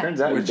 Yeah.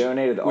 Turns out you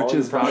donated all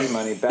your prize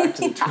money back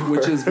to the tour.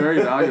 Which is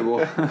very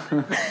valuable.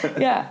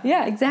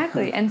 Yeah,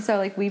 exactly. And so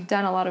like we've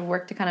done a lot of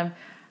work to kind of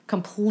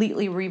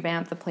completely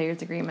revamp the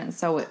players' agreement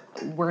so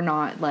we're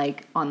not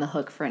like on the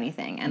hook for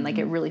anything, and like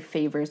it really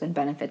favors and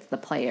benefits the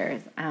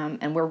players.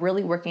 And we're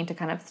really working to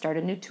kind of start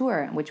a new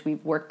tour, which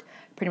we've worked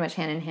pretty much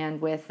hand in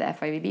hand with the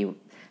FIVB,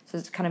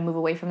 so to kind of move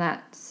away from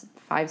that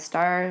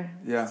 5-star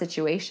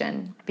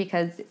situation,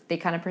 because they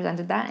kind of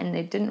presented that and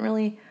it didn't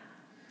really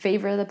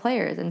favor the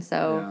players. And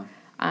so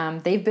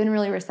they've been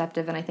really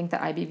receptive, and I think the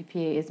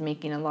IBVPA is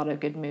making a lot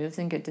of good moves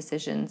and good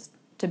decisions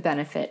to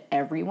benefit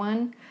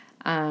everyone.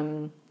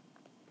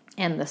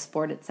 And the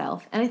sport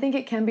itself. And I think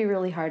it can be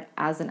really hard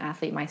as an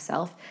athlete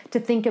myself to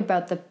think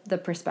about the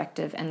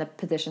perspective and the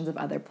positions of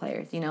other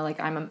players. Like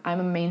I'm a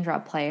main draw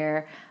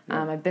player.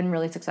 I've been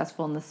really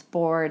successful in the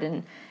sport,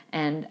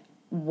 and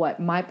what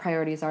my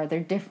priorities are, they're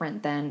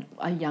different than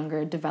a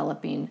younger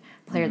developing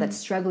player that's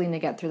struggling to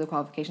get through the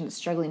qualifications, that's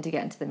struggling to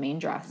get into the main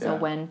draw. So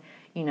when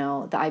the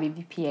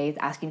IBBPA is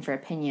asking for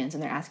opinions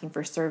and they're asking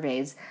for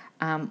surveys,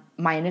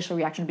 my initial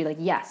reaction would be like,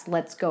 yes,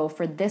 let's go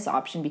for this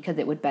option because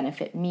it would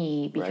benefit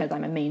me because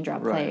I'm a main draw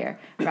player,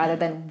 rather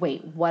than,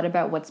 wait, what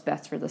about what's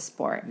best for the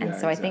sport? And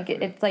so I think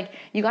it's like,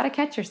 you got to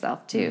catch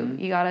yourself too.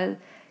 You got to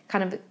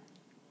kind of,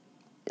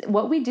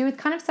 what we do is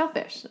kind of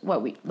selfish.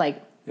 What we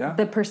like,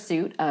 the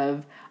pursuit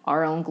of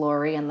our own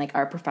glory and like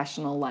our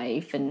professional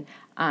life and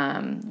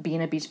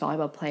being a beach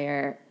volleyball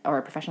player or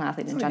a professional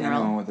athlete in general.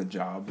 Anyone with a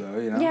job, though,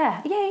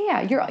 Yeah.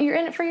 You're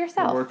in it for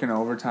yourself. You're working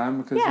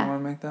overtime because you want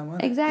to make that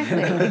money. Exactly.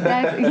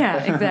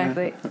 Yeah,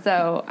 exactly.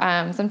 So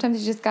sometimes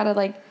you just gotta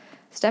like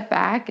step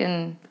back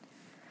and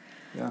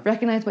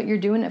recognize what you're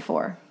doing it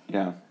for.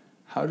 Yeah.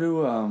 How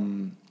do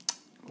I'm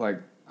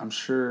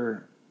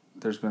sure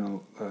there's been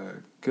a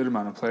good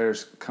amount of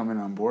players coming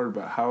on board,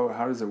 but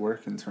how does it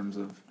work in terms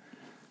of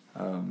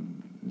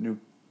new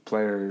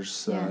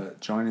players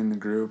joining the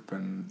group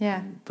and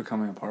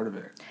becoming a part of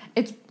it?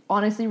 It's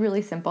honestly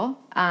really simple.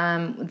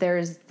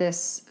 There's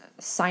this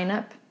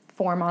sign-up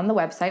form on the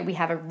website. We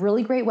have a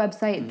really great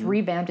website. It's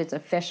revamped. It's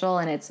official,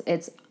 and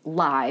it's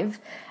live.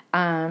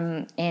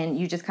 And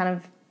you just kind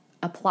of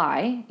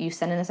apply. You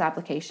send in this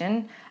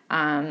application.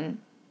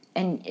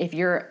 And if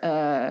you're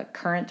a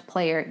current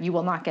player, you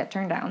will not get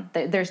turned down.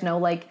 There's no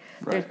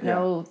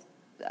no...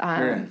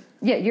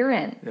 you're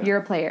in. Yeah. You're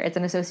a player. It's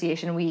an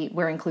association.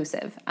 We're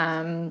inclusive.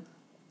 And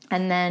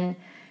then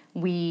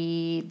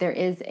there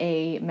is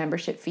a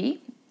membership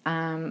fee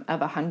of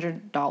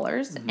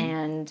 $100,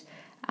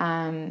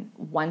 and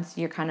once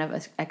you're kind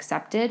of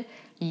accepted,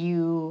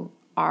 you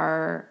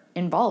are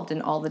involved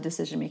in all the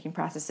decision-making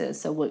processes.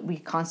 So we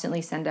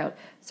constantly send out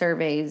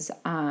surveys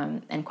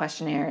and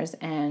questionnaires,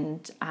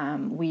 and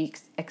we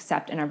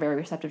accept and are very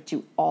receptive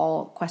to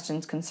all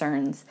questions,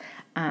 concerns.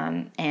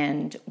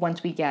 And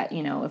once we get,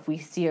 if we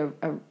see a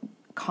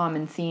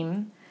common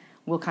theme,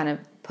 we'll kind of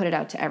put it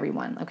out to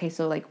everyone. Okay,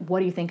 so like, what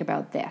do you think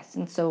about this?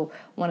 And so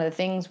one of the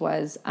things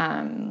was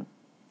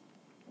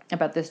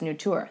about this new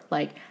tour,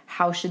 like,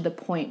 how should the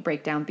point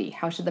breakdown be?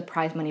 How should the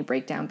prize money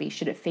breakdown be?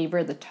 Should it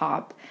favor the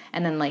top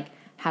and then like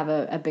have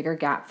a bigger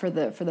gap for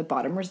the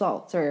bottom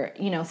results, or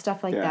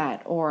stuff like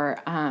that? Or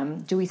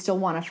do we still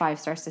want a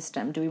 5-star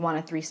system? Do we want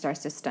a 3-star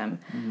system?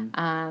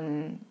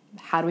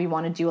 How do we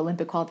want to do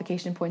Olympic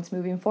qualification points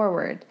moving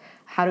forward?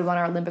 How do we want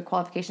our Olympic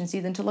qualification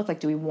season to look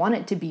like? Do we want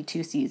it to be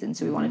 2 seasons?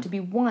 Do we want it to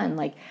be 1?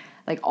 Like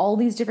all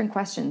these different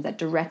questions that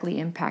directly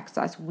impacts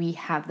us, we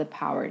have the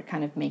power to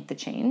kind of make the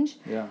change.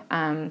 Yeah.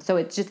 So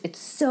it's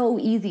so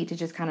easy to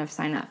just kind of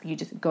sign up. You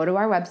just go to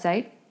our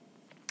website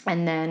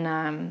and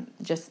then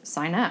just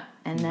sign up,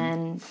 and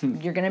then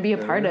you're going to be a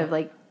part of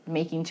like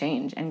making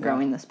change and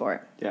growing the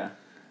sport. Yeah.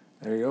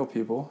 There you go,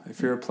 people. If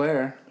you're a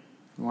player,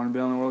 you want to be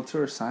on the World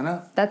Tour, sign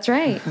up. That's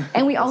right.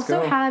 And we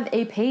also go. have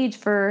a page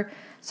for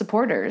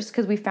supporters,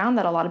 because we found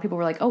that a lot of people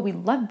were like, oh, we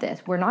love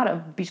this. We're not a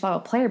beach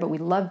volleyball player, but we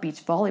love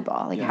beach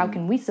volleyball. Like, how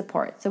can we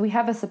support? So we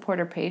have a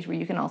supporter page where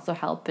you can also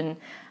help and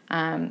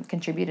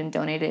contribute and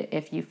donate it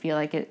if you feel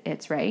like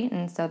it's right.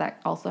 And so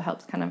that also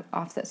helps kind of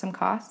offset some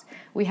costs.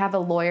 We have a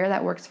lawyer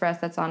that works for us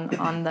that's on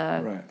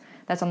the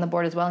that's on the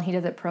board as well, and he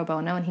does it pro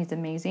bono, and he's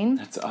amazing.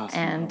 That's awesome.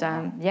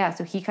 And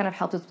so he kind of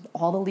helps us with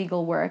all the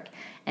legal work.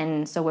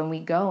 And so when we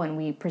go and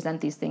we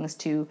present these things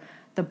to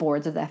the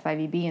boards of the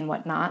FIVB and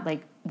whatnot,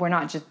 like, we're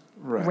not just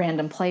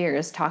random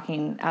players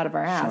talking out of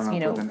our ass,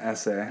 Showing up with an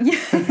essay.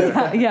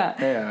 Yeah.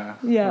 Hey,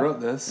 I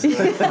wrote this.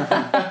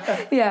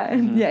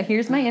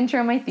 Here's my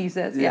intro, my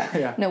thesis.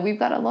 No, we've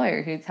got a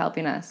lawyer who's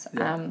helping us.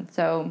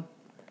 So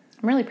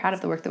I'm really proud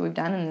of the work that we've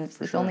done, and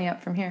it's only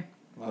up from here.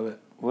 Love it.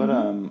 What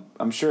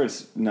I'm sure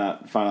it's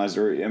not finalized,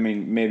 or I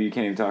mean, maybe you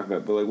can't even talk about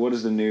it, but like, what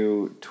is the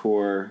new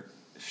tour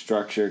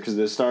structure? Because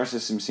the star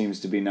system seems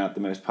to be not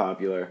the most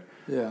popular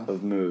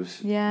of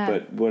moves. Yeah.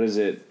 But what does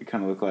it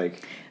kind of look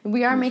like?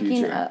 We are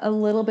making a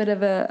little bit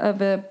of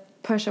a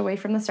push away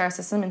from the star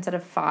system. Instead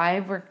of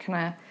 5, we're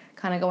kind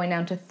of going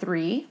down to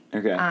 3.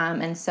 Okay.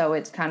 And so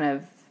it's kind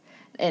of,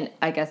 and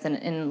I guess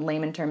in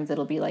layman terms,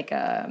 it'll be like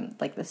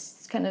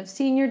this kind of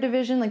senior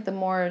division, like the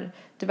more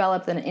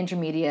developed, then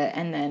intermediate,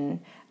 and then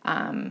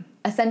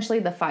essentially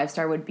the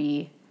 5-star would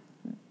be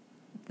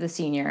the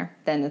senior,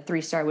 then the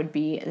 3-star would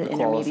be the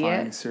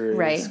intermediate, series,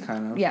 right?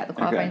 Kind of. Yeah, the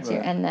qualifying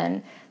series, and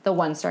then the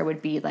 1-star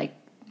would be like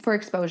for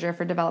exposure,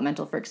 for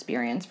developmental, for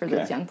experience for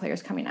those young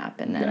players coming up,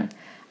 and then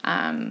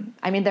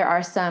I mean, there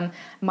are some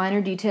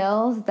minor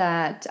details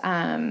that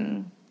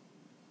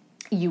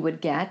you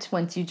would get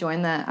once you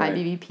join the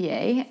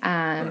IBVPA,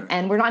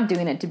 and we're not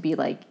doing it to be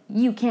like,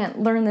 you can't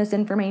learn this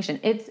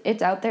information.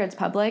 It's out there, it's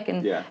public,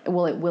 and it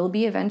will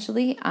be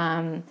eventually,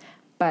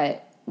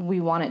 but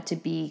we want it to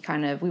be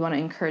we want to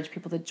encourage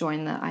people to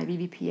join the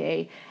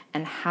IBVPA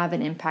and have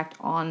an impact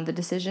on the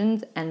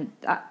decisions, and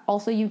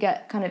also you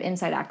get kind of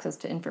inside access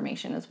to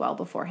information as well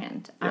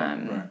beforehand.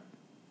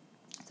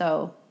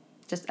 So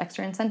just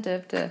extra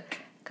incentive to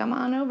come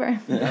on over.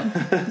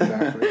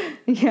 Exactly.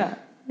 Yeah.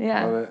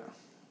 Love it.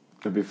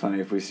 It'd be funny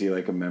if we see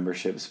like a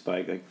membership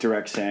spike, like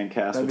direct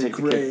SANDCAST. We'll take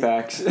great. the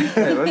kickbacks.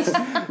 Hey,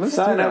 let's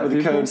sign do up with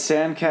the code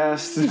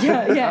SANDCAST.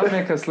 Yeah. That'll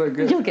make us look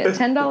good. You'll get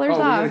 $10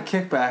 off. We get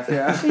a kickback.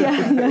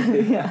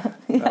 Yeah.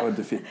 That would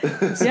defeat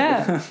this.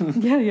 Yeah.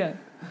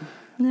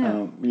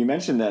 You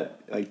mentioned that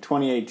like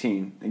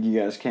 2018, like you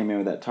guys came in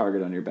with that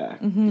target on your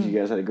back. You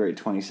guys had a great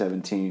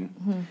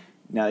 2017.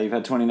 Now you've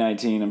had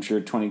 2019. I'm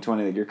sure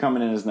 2020. Like, you're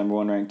coming in as number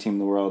 1 ranked team in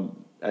the world.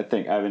 I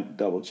think I haven't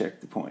double checked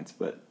the points,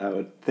 but I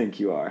would think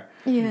you are.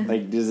 Yeah.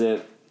 Like, does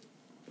it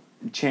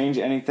change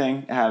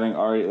anything having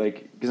already,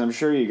 like, because I'm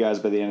sure you guys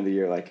by the end of the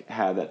year like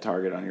had that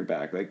target on your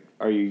back. Like,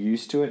 are you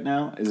used to it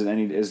now? Is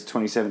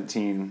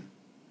 2017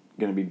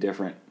 going to be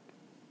different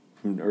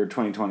or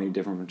 2020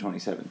 different from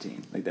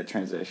 2017? Like, that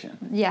transition.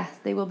 Yes,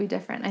 they will be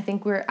different. I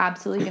think we're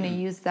absolutely going to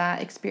use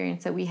that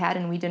experience that we had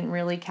and we didn't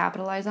really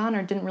capitalize on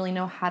or didn't really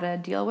know how to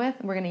deal with.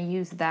 We're going to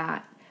use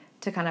that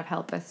to kind of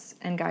help us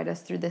and guide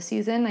us through this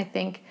season. I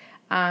think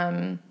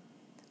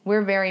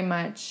we're very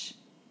much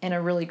in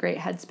a really great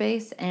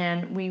headspace,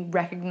 and we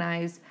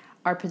recognize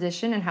our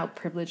position and how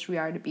privileged we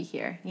are to be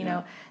here. You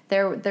know,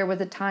 there was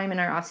a time in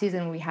our off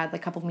season we had a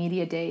couple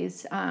media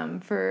days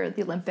for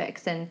the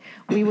Olympics, and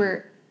we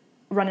were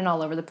running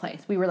all over the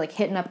place. We were like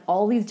hitting up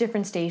all these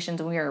different stations,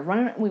 and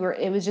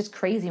it was just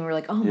crazy. And we were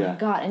like, oh my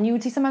God. And you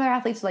would see some other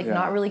athletes like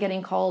not really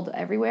getting called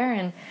everywhere,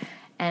 and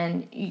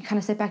you kind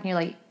of sit back and you're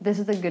like, this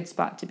is a good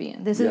spot to be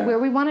in. This is where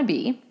we want to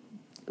be.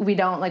 We're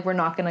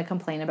not going to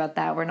complain about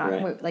that.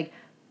 We're like,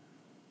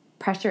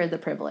 pressure is a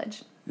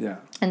privilege. Yeah.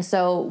 And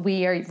so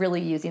we are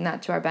really using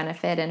that to our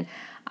benefit. And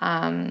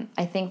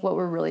I think what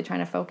we're really trying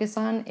to focus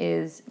on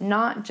is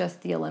not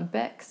just the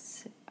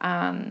Olympics,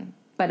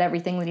 but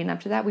everything leading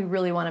up to that. We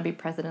really want to be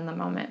present in the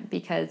moment,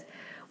 because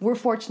we're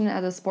fortunate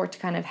as a sport to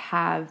kind of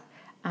have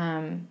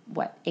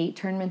 8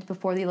 tournaments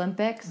before the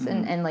Olympics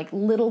and like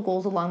little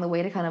goals along the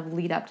way to kind of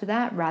lead up to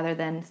that, rather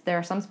than there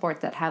are some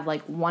sports that have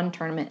like one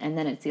tournament and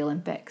then it's the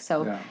Olympics.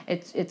 So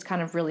it's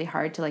kind of really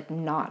hard to like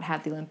not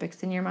have the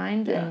Olympics in your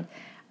mind. And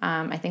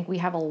I think we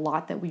have a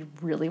lot that we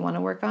really want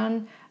to work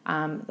on,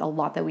 a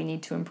lot that we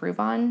need to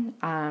improve on.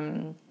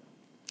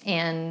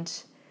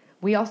 And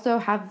we also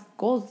have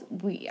goals.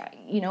 We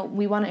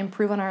want to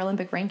improve on our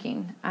Olympic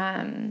ranking.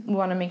 We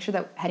want to make sure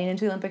that heading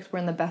into the Olympics, we're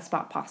in the best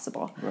spot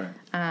possible.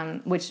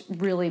 Right. Which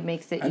really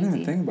makes it easy. I didn't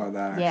even think about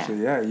that,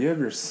 actually. Yeah, you have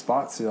your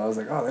spot seed. I was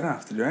like, oh, they don't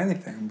have to do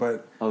anything.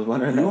 But I was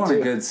wondering you want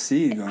a good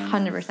seed going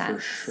 100%. For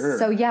sure.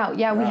 So,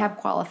 yeah, we have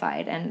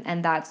qualified.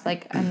 And that's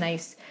like a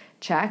nice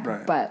check,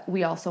 but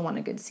we also want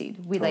a good seed.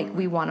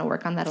 We want to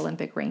work on that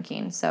Olympic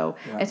ranking. So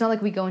it's not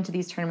like we go into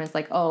these tournaments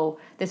like, oh,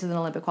 this is an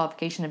Olympic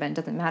qualification event.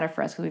 It doesn't matter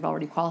for us because we've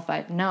already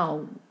qualified.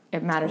 No,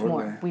 it matters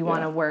more. We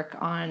want to work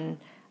on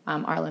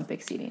our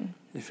Olympic seeding.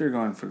 If you're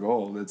going for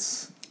gold,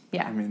 it's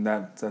Yeah. I mean,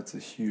 that's a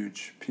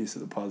huge piece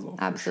of the puzzle.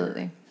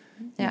 Absolutely.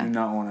 Sure. Yeah. You do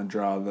not want to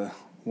draw the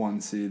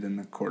one seed in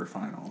the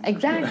quarterfinals.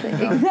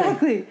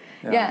 Exactly.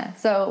 Yeah.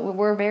 So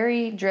we're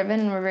very driven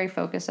and we're very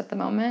focused at the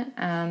moment,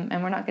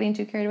 and we're not getting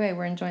too carried away.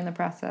 We're enjoying the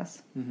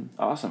process. Mm-hmm.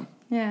 Awesome.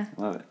 Yeah.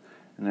 Love it.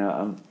 Now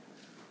I'm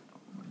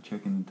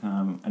checking the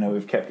time. I know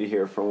we've kept you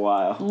here for a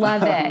while.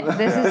 Love it.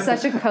 This is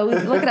such a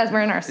cozy. Look at us.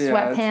 We're in our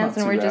sweatpants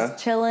and we're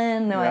just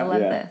chilling. No, I love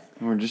this.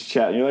 And we're just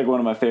chatting. You're like one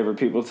of my favorite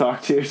people to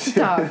talk to.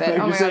 Stop it.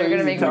 Oh my God, you're going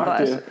to make me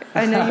blush.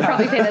 I know you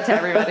probably say that to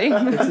everybody.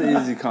 It's an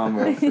easy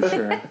combo for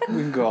sure.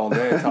 We can go all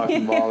day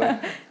talking volley.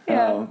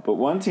 Yeah. But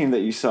one team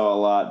that you saw a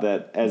lot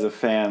that as a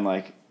fan,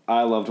 like,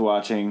 I loved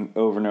watching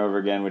over and over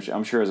again, which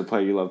I'm sure as a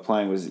player you love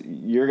playing, was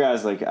your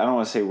guys, like, I don't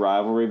want to say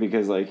rivalry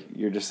because, like,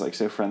 you're just, like,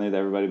 so friendly with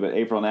everybody, but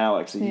April and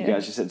Alix, like, you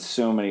guys just had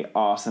so many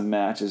awesome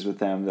matches with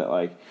them that,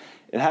 like,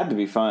 it had to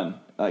be fun.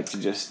 Like,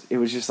 it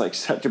was just, like,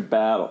 such a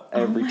battle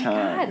every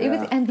time. God. It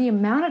was, and the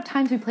amount of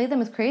times we played them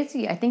was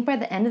crazy. I think by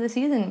the end of the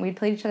season, we'd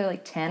played each other,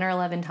 like, 10 or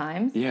 11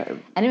 times. Yeah.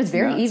 And it was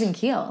very even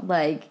keel.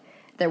 Like,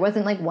 there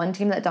wasn't, like, one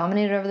team that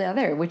dominated over the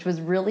other, which was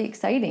really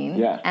exciting.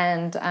 Yeah.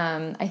 And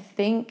I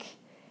think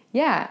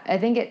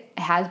it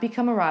has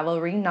become a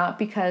rivalry, not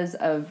because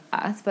of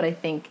us, but I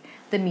think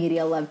the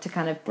media love to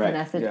kind of pin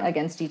us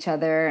against each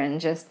other,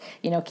 and just,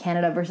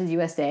 Canada versus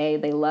USA,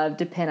 they love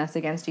to pin us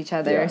against each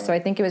other. Yeah. So I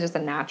think it was just a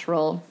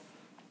natural,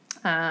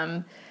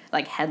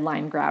 like,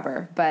 headline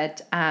grabber.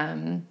 But,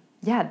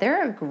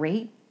 they're a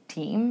great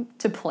team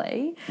to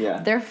play.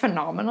 Yeah. They're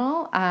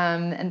phenomenal,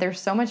 and they're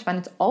so much fun.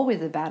 It's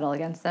always a battle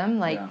against them.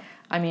 Like,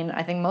 I mean,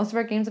 I think most of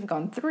our games have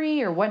gone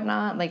 3 or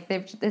whatnot. Like,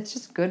 it's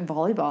just good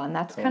volleyball, and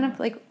that's kind of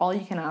like all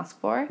you can ask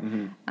for.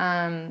 Mm-hmm.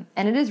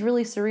 And it is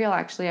really surreal,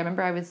 actually. I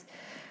remember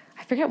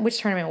I forget which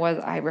tournament it was.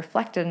 I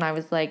reflected and I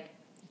was like,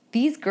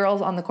 these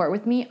girls on the court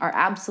with me are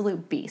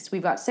absolute beasts.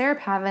 We've got Sarah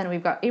Pavan,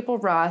 we've got April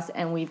Ross,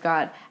 and we've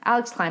got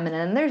Alix Klineman,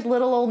 and there's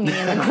little old me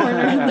in the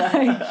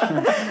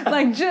corner,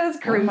 like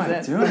just cruising. What am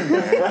I doing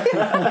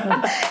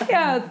there?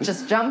 Yeah,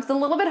 just jumps a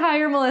little bit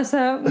higher,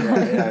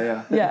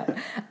 Melissa.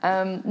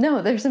 Yeah.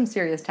 No, there's some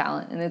serious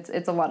talent, and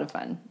it's a lot of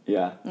fun.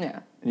 Yeah. Yeah.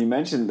 And you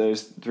mentioned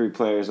those 3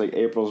 players. Like,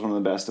 April's one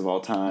of the best of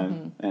all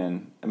time,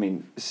 and I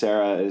mean,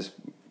 Sarah is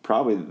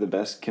probably the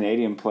best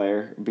Canadian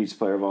beach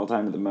player of all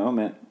time at the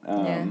moment.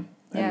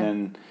 And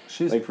then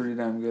she's pretty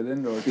damn good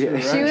indoor too,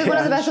 right? She was one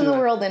of the best in the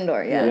world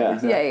indoor.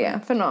 Yeah,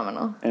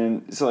 phenomenal.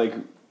 And so, like,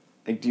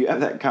 do you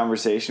have that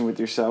conversation with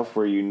yourself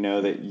where you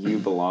know that you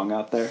belong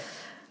out there?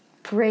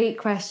 Great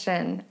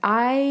question.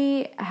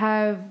 I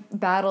have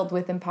battled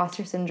with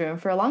imposter syndrome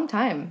for a long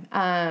time,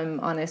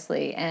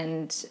 honestly,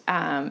 and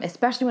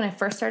especially when I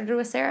first started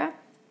with Sarah.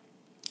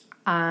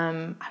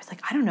 I was like,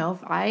 I don't know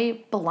if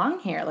I belong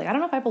here. Like, I don't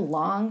know if I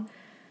belong,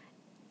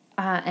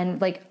 and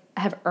like,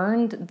 have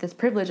earned this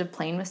privilege of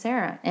playing with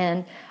Sarah.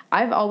 And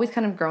I've always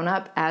kind of grown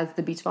up as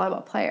the beach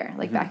volleyball player,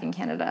 like back in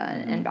Canada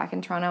and back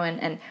in Toronto,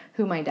 and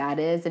who my dad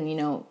is.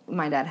 And,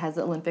 my dad has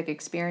Olympic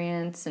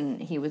experience,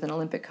 and he was an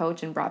Olympic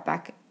coach and brought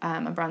back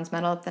a bronze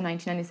medal at the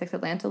 1996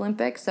 Atlanta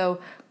Olympics. So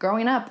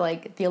growing up,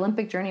 like, the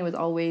Olympic journey was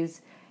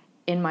always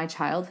in my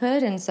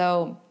childhood. And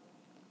so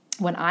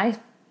when I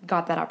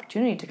got that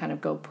opportunity to kind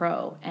of go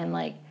pro and,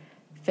 like,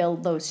 fill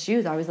those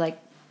shoes, I was like,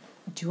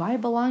 do I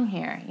belong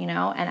here?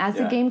 And as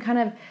the game kind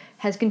of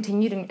has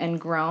continued and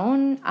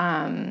grown,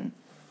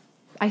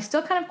 I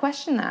still kind of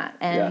question that.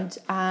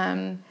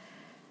 And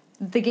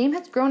the game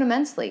has grown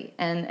immensely.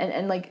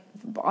 And like,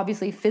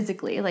 obviously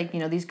physically, like,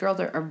 these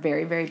girls are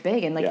very, very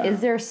big. And, like,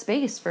 is there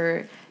space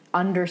for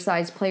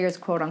undersized players,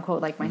 quote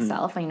unquote, like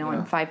myself? I'm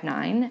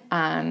 5'9".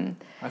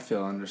 I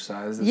feel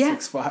undersized at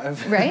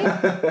 6'5".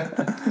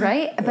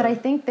 Right. But I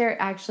think there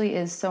actually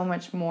is so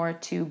much more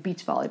to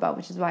beach volleyball,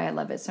 which is why I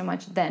love it so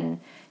much, than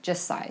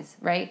just size,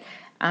 right?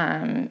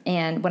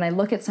 And when I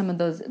look at some of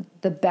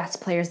the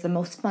best players, the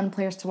most fun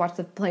players to watch,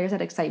 the players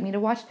that excite me to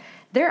watch,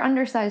 they're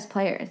undersized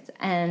players,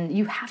 and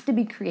you have to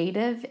be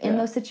creative in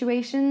those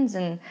situations.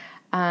 And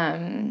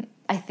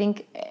I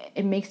think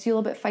it makes you a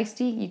little bit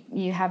feisty.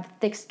 You have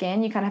thick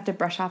skin. You kind of have to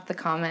brush off the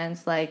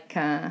comments like,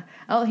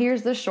 oh,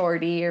 here's the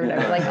shorty or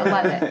whatever. Like, I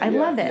love it. I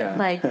love it. Yeah.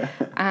 Like,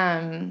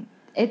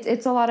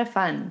 it's a lot of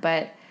fun.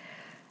 But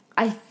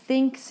I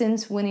think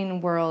since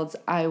winning Worlds,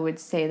 I would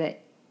say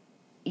that,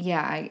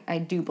 yeah, I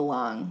do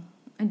belong.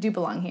 I do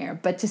belong here.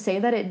 But to say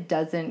that it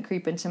doesn't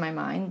creep into my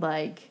mind,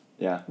 like,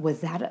 was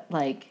that,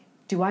 like,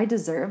 do I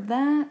deserve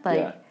that?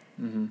 Like,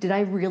 did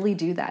I really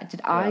do that?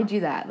 Did I do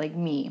that? Like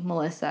me,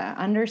 Melissa,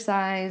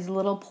 undersized,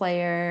 little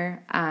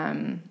player.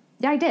 Yeah,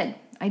 I did.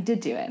 I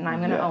did do it, and I'm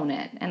going to own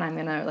it, and I'm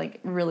going to,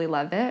 like, really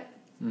love it.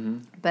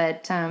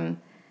 But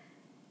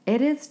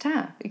it is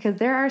tough because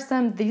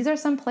these are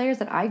some players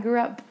that I grew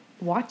up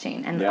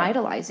watching and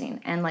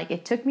idolizing, and, like,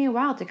 it took me a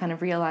while to kind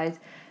of realize,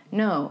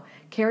 no,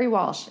 Carrie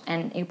Walsh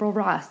and April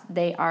Ross,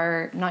 they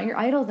are not your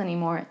idols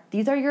anymore.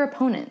 These are your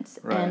opponents.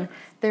 Right. And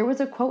there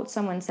was a quote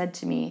someone said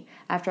to me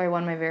after I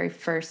won my very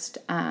first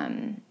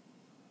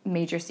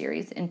major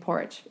series in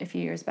Porridge a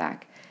few years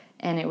back.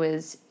 And it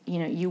was,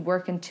 you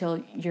work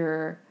until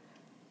your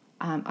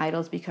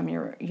idols become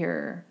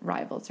your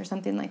rivals or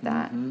something like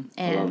that. And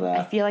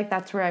I feel like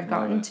that's where I've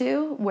gotten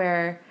to,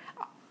 where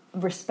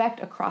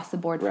respect across the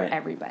board for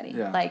everybody.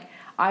 Yeah. Like,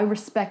 I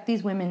respect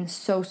these women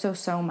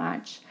so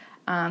much.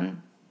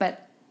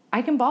 But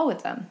I can ball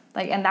with them,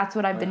 like, and that's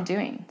what I've been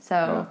doing.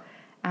 So,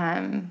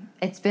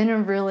 it's been a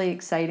really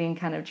exciting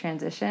kind of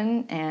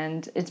transition,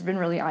 and it's been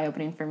really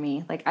eye-opening for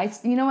me. Like, I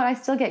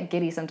still get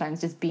giddy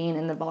sometimes just being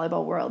in the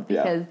volleyball world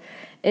because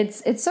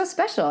it's so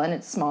special and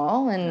it's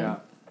small and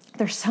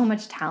there's so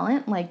much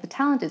talent. Like, the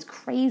talent is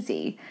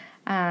crazy.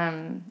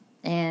 I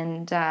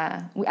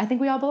think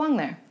we all belong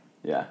there.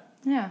 Yeah.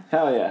 Yeah.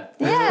 Hell yeah.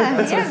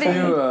 Yeah.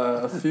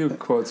 That's a few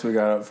quotes we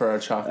got up for our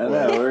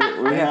chalkboard. I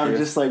know. We have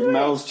just like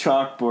Mel's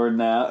chalkboard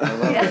now. I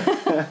love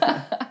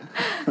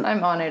it.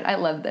 I'm honored. I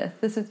love this.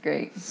 This is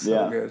great.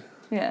 So good.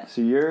 Yeah. So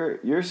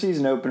your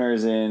season opener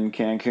is in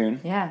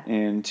Cancun. Yeah.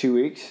 In 2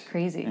 weeks.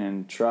 Crazy.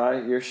 And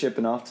you're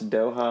shipping off to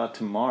Doha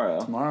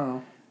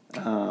tomorrow.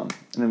 And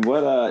then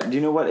what? Do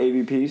you know what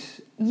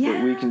AVPs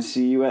that we can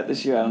see you at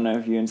this year? I don't know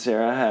if you and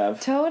Sarah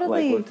have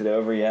looked it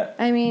over yet.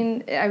 I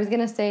mean, I was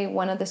gonna say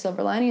one of the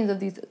silver linings of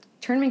these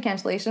tournament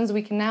cancellations,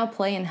 we can now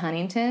play in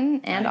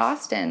Huntington and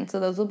Austin. So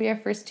those will be our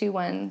first two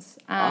ones.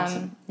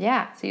 Awesome.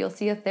 Yeah. So you'll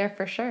see us there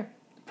for sure.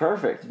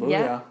 Perfect. Oh,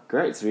 yeah.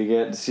 Great. So we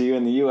get to see you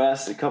in the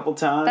U.S. a couple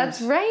times.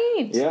 That's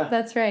right. Yeah.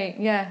 That's right.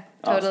 Yeah.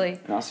 Totally.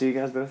 Awesome. And I'll see you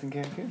guys both in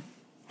Cancun.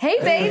 Hey,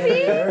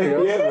 baby! There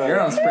you go. You're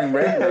on spring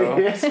break, though.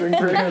 Yeah, spring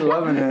break. You're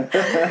loving it.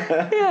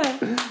 Yeah.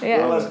 A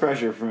little less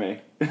pressure for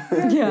me.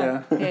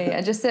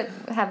 Yeah. Just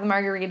have the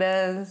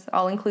margaritas,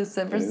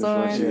 all-inclusive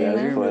resort.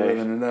 You're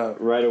living it up.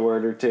 Write a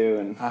word or two.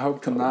 And I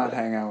hope to not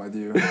hang out with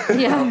you.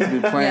 Yeah. I hope to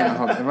be playing.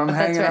 If I'm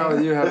hanging out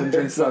with you, having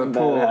drinks by the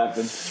pool.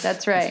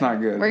 That's right. It's not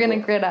good. We're going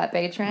to grid up,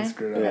 Trent? Let's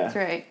grid up. That's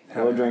right.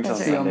 We'll drink on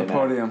See you on the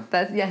podium.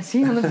 See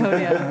you on the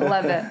podium.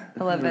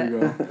 I love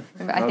it.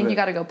 I think you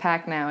got to go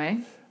pack now,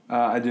 eh?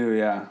 I do,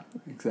 yeah.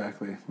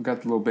 Exactly. We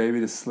got the little baby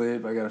to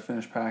sleep. I got to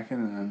finish packing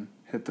and then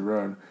hit the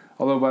road.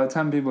 Although by the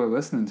time people are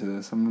listening to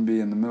this, I'm going to be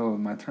in the middle of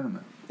my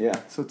tournament. Yeah.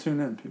 So tune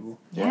in, people.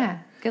 Yeah.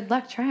 Good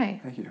luck.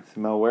 Try. Thank you. So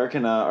Mel, where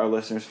can our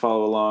listeners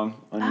follow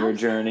along on your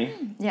journey?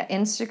 Yeah,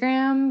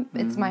 Instagram.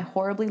 It's my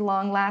horribly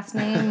long last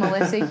name,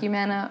 Melissa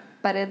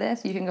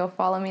Humana-Paredes. You can go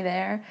follow me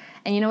there.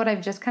 And you know what?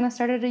 I've just kind of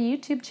started a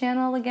YouTube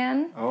channel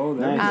again. Oh,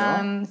 there you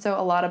go. So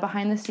a lot of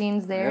behind the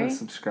scenes there. You gotta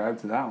subscribe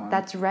to that one.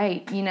 That's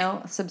right.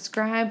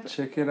 Subscribe.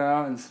 Check it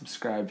out and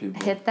subscribe,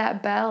 people. Hit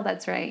that bell.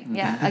 That's right.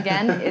 Yeah.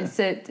 Again,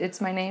 it's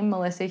my name,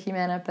 Melissa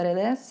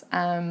Humana-Paredes.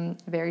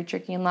 Very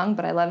tricky and long,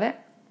 but I love it.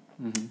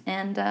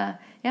 And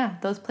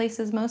those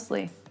places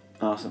mostly.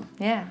 Awesome.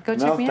 Yeah, go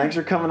check me out. Thanks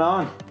for coming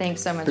on.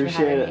 Thanks so much Appreciate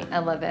for having it. me. I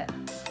love it.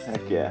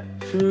 Heck yeah.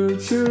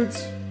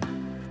 Shoots.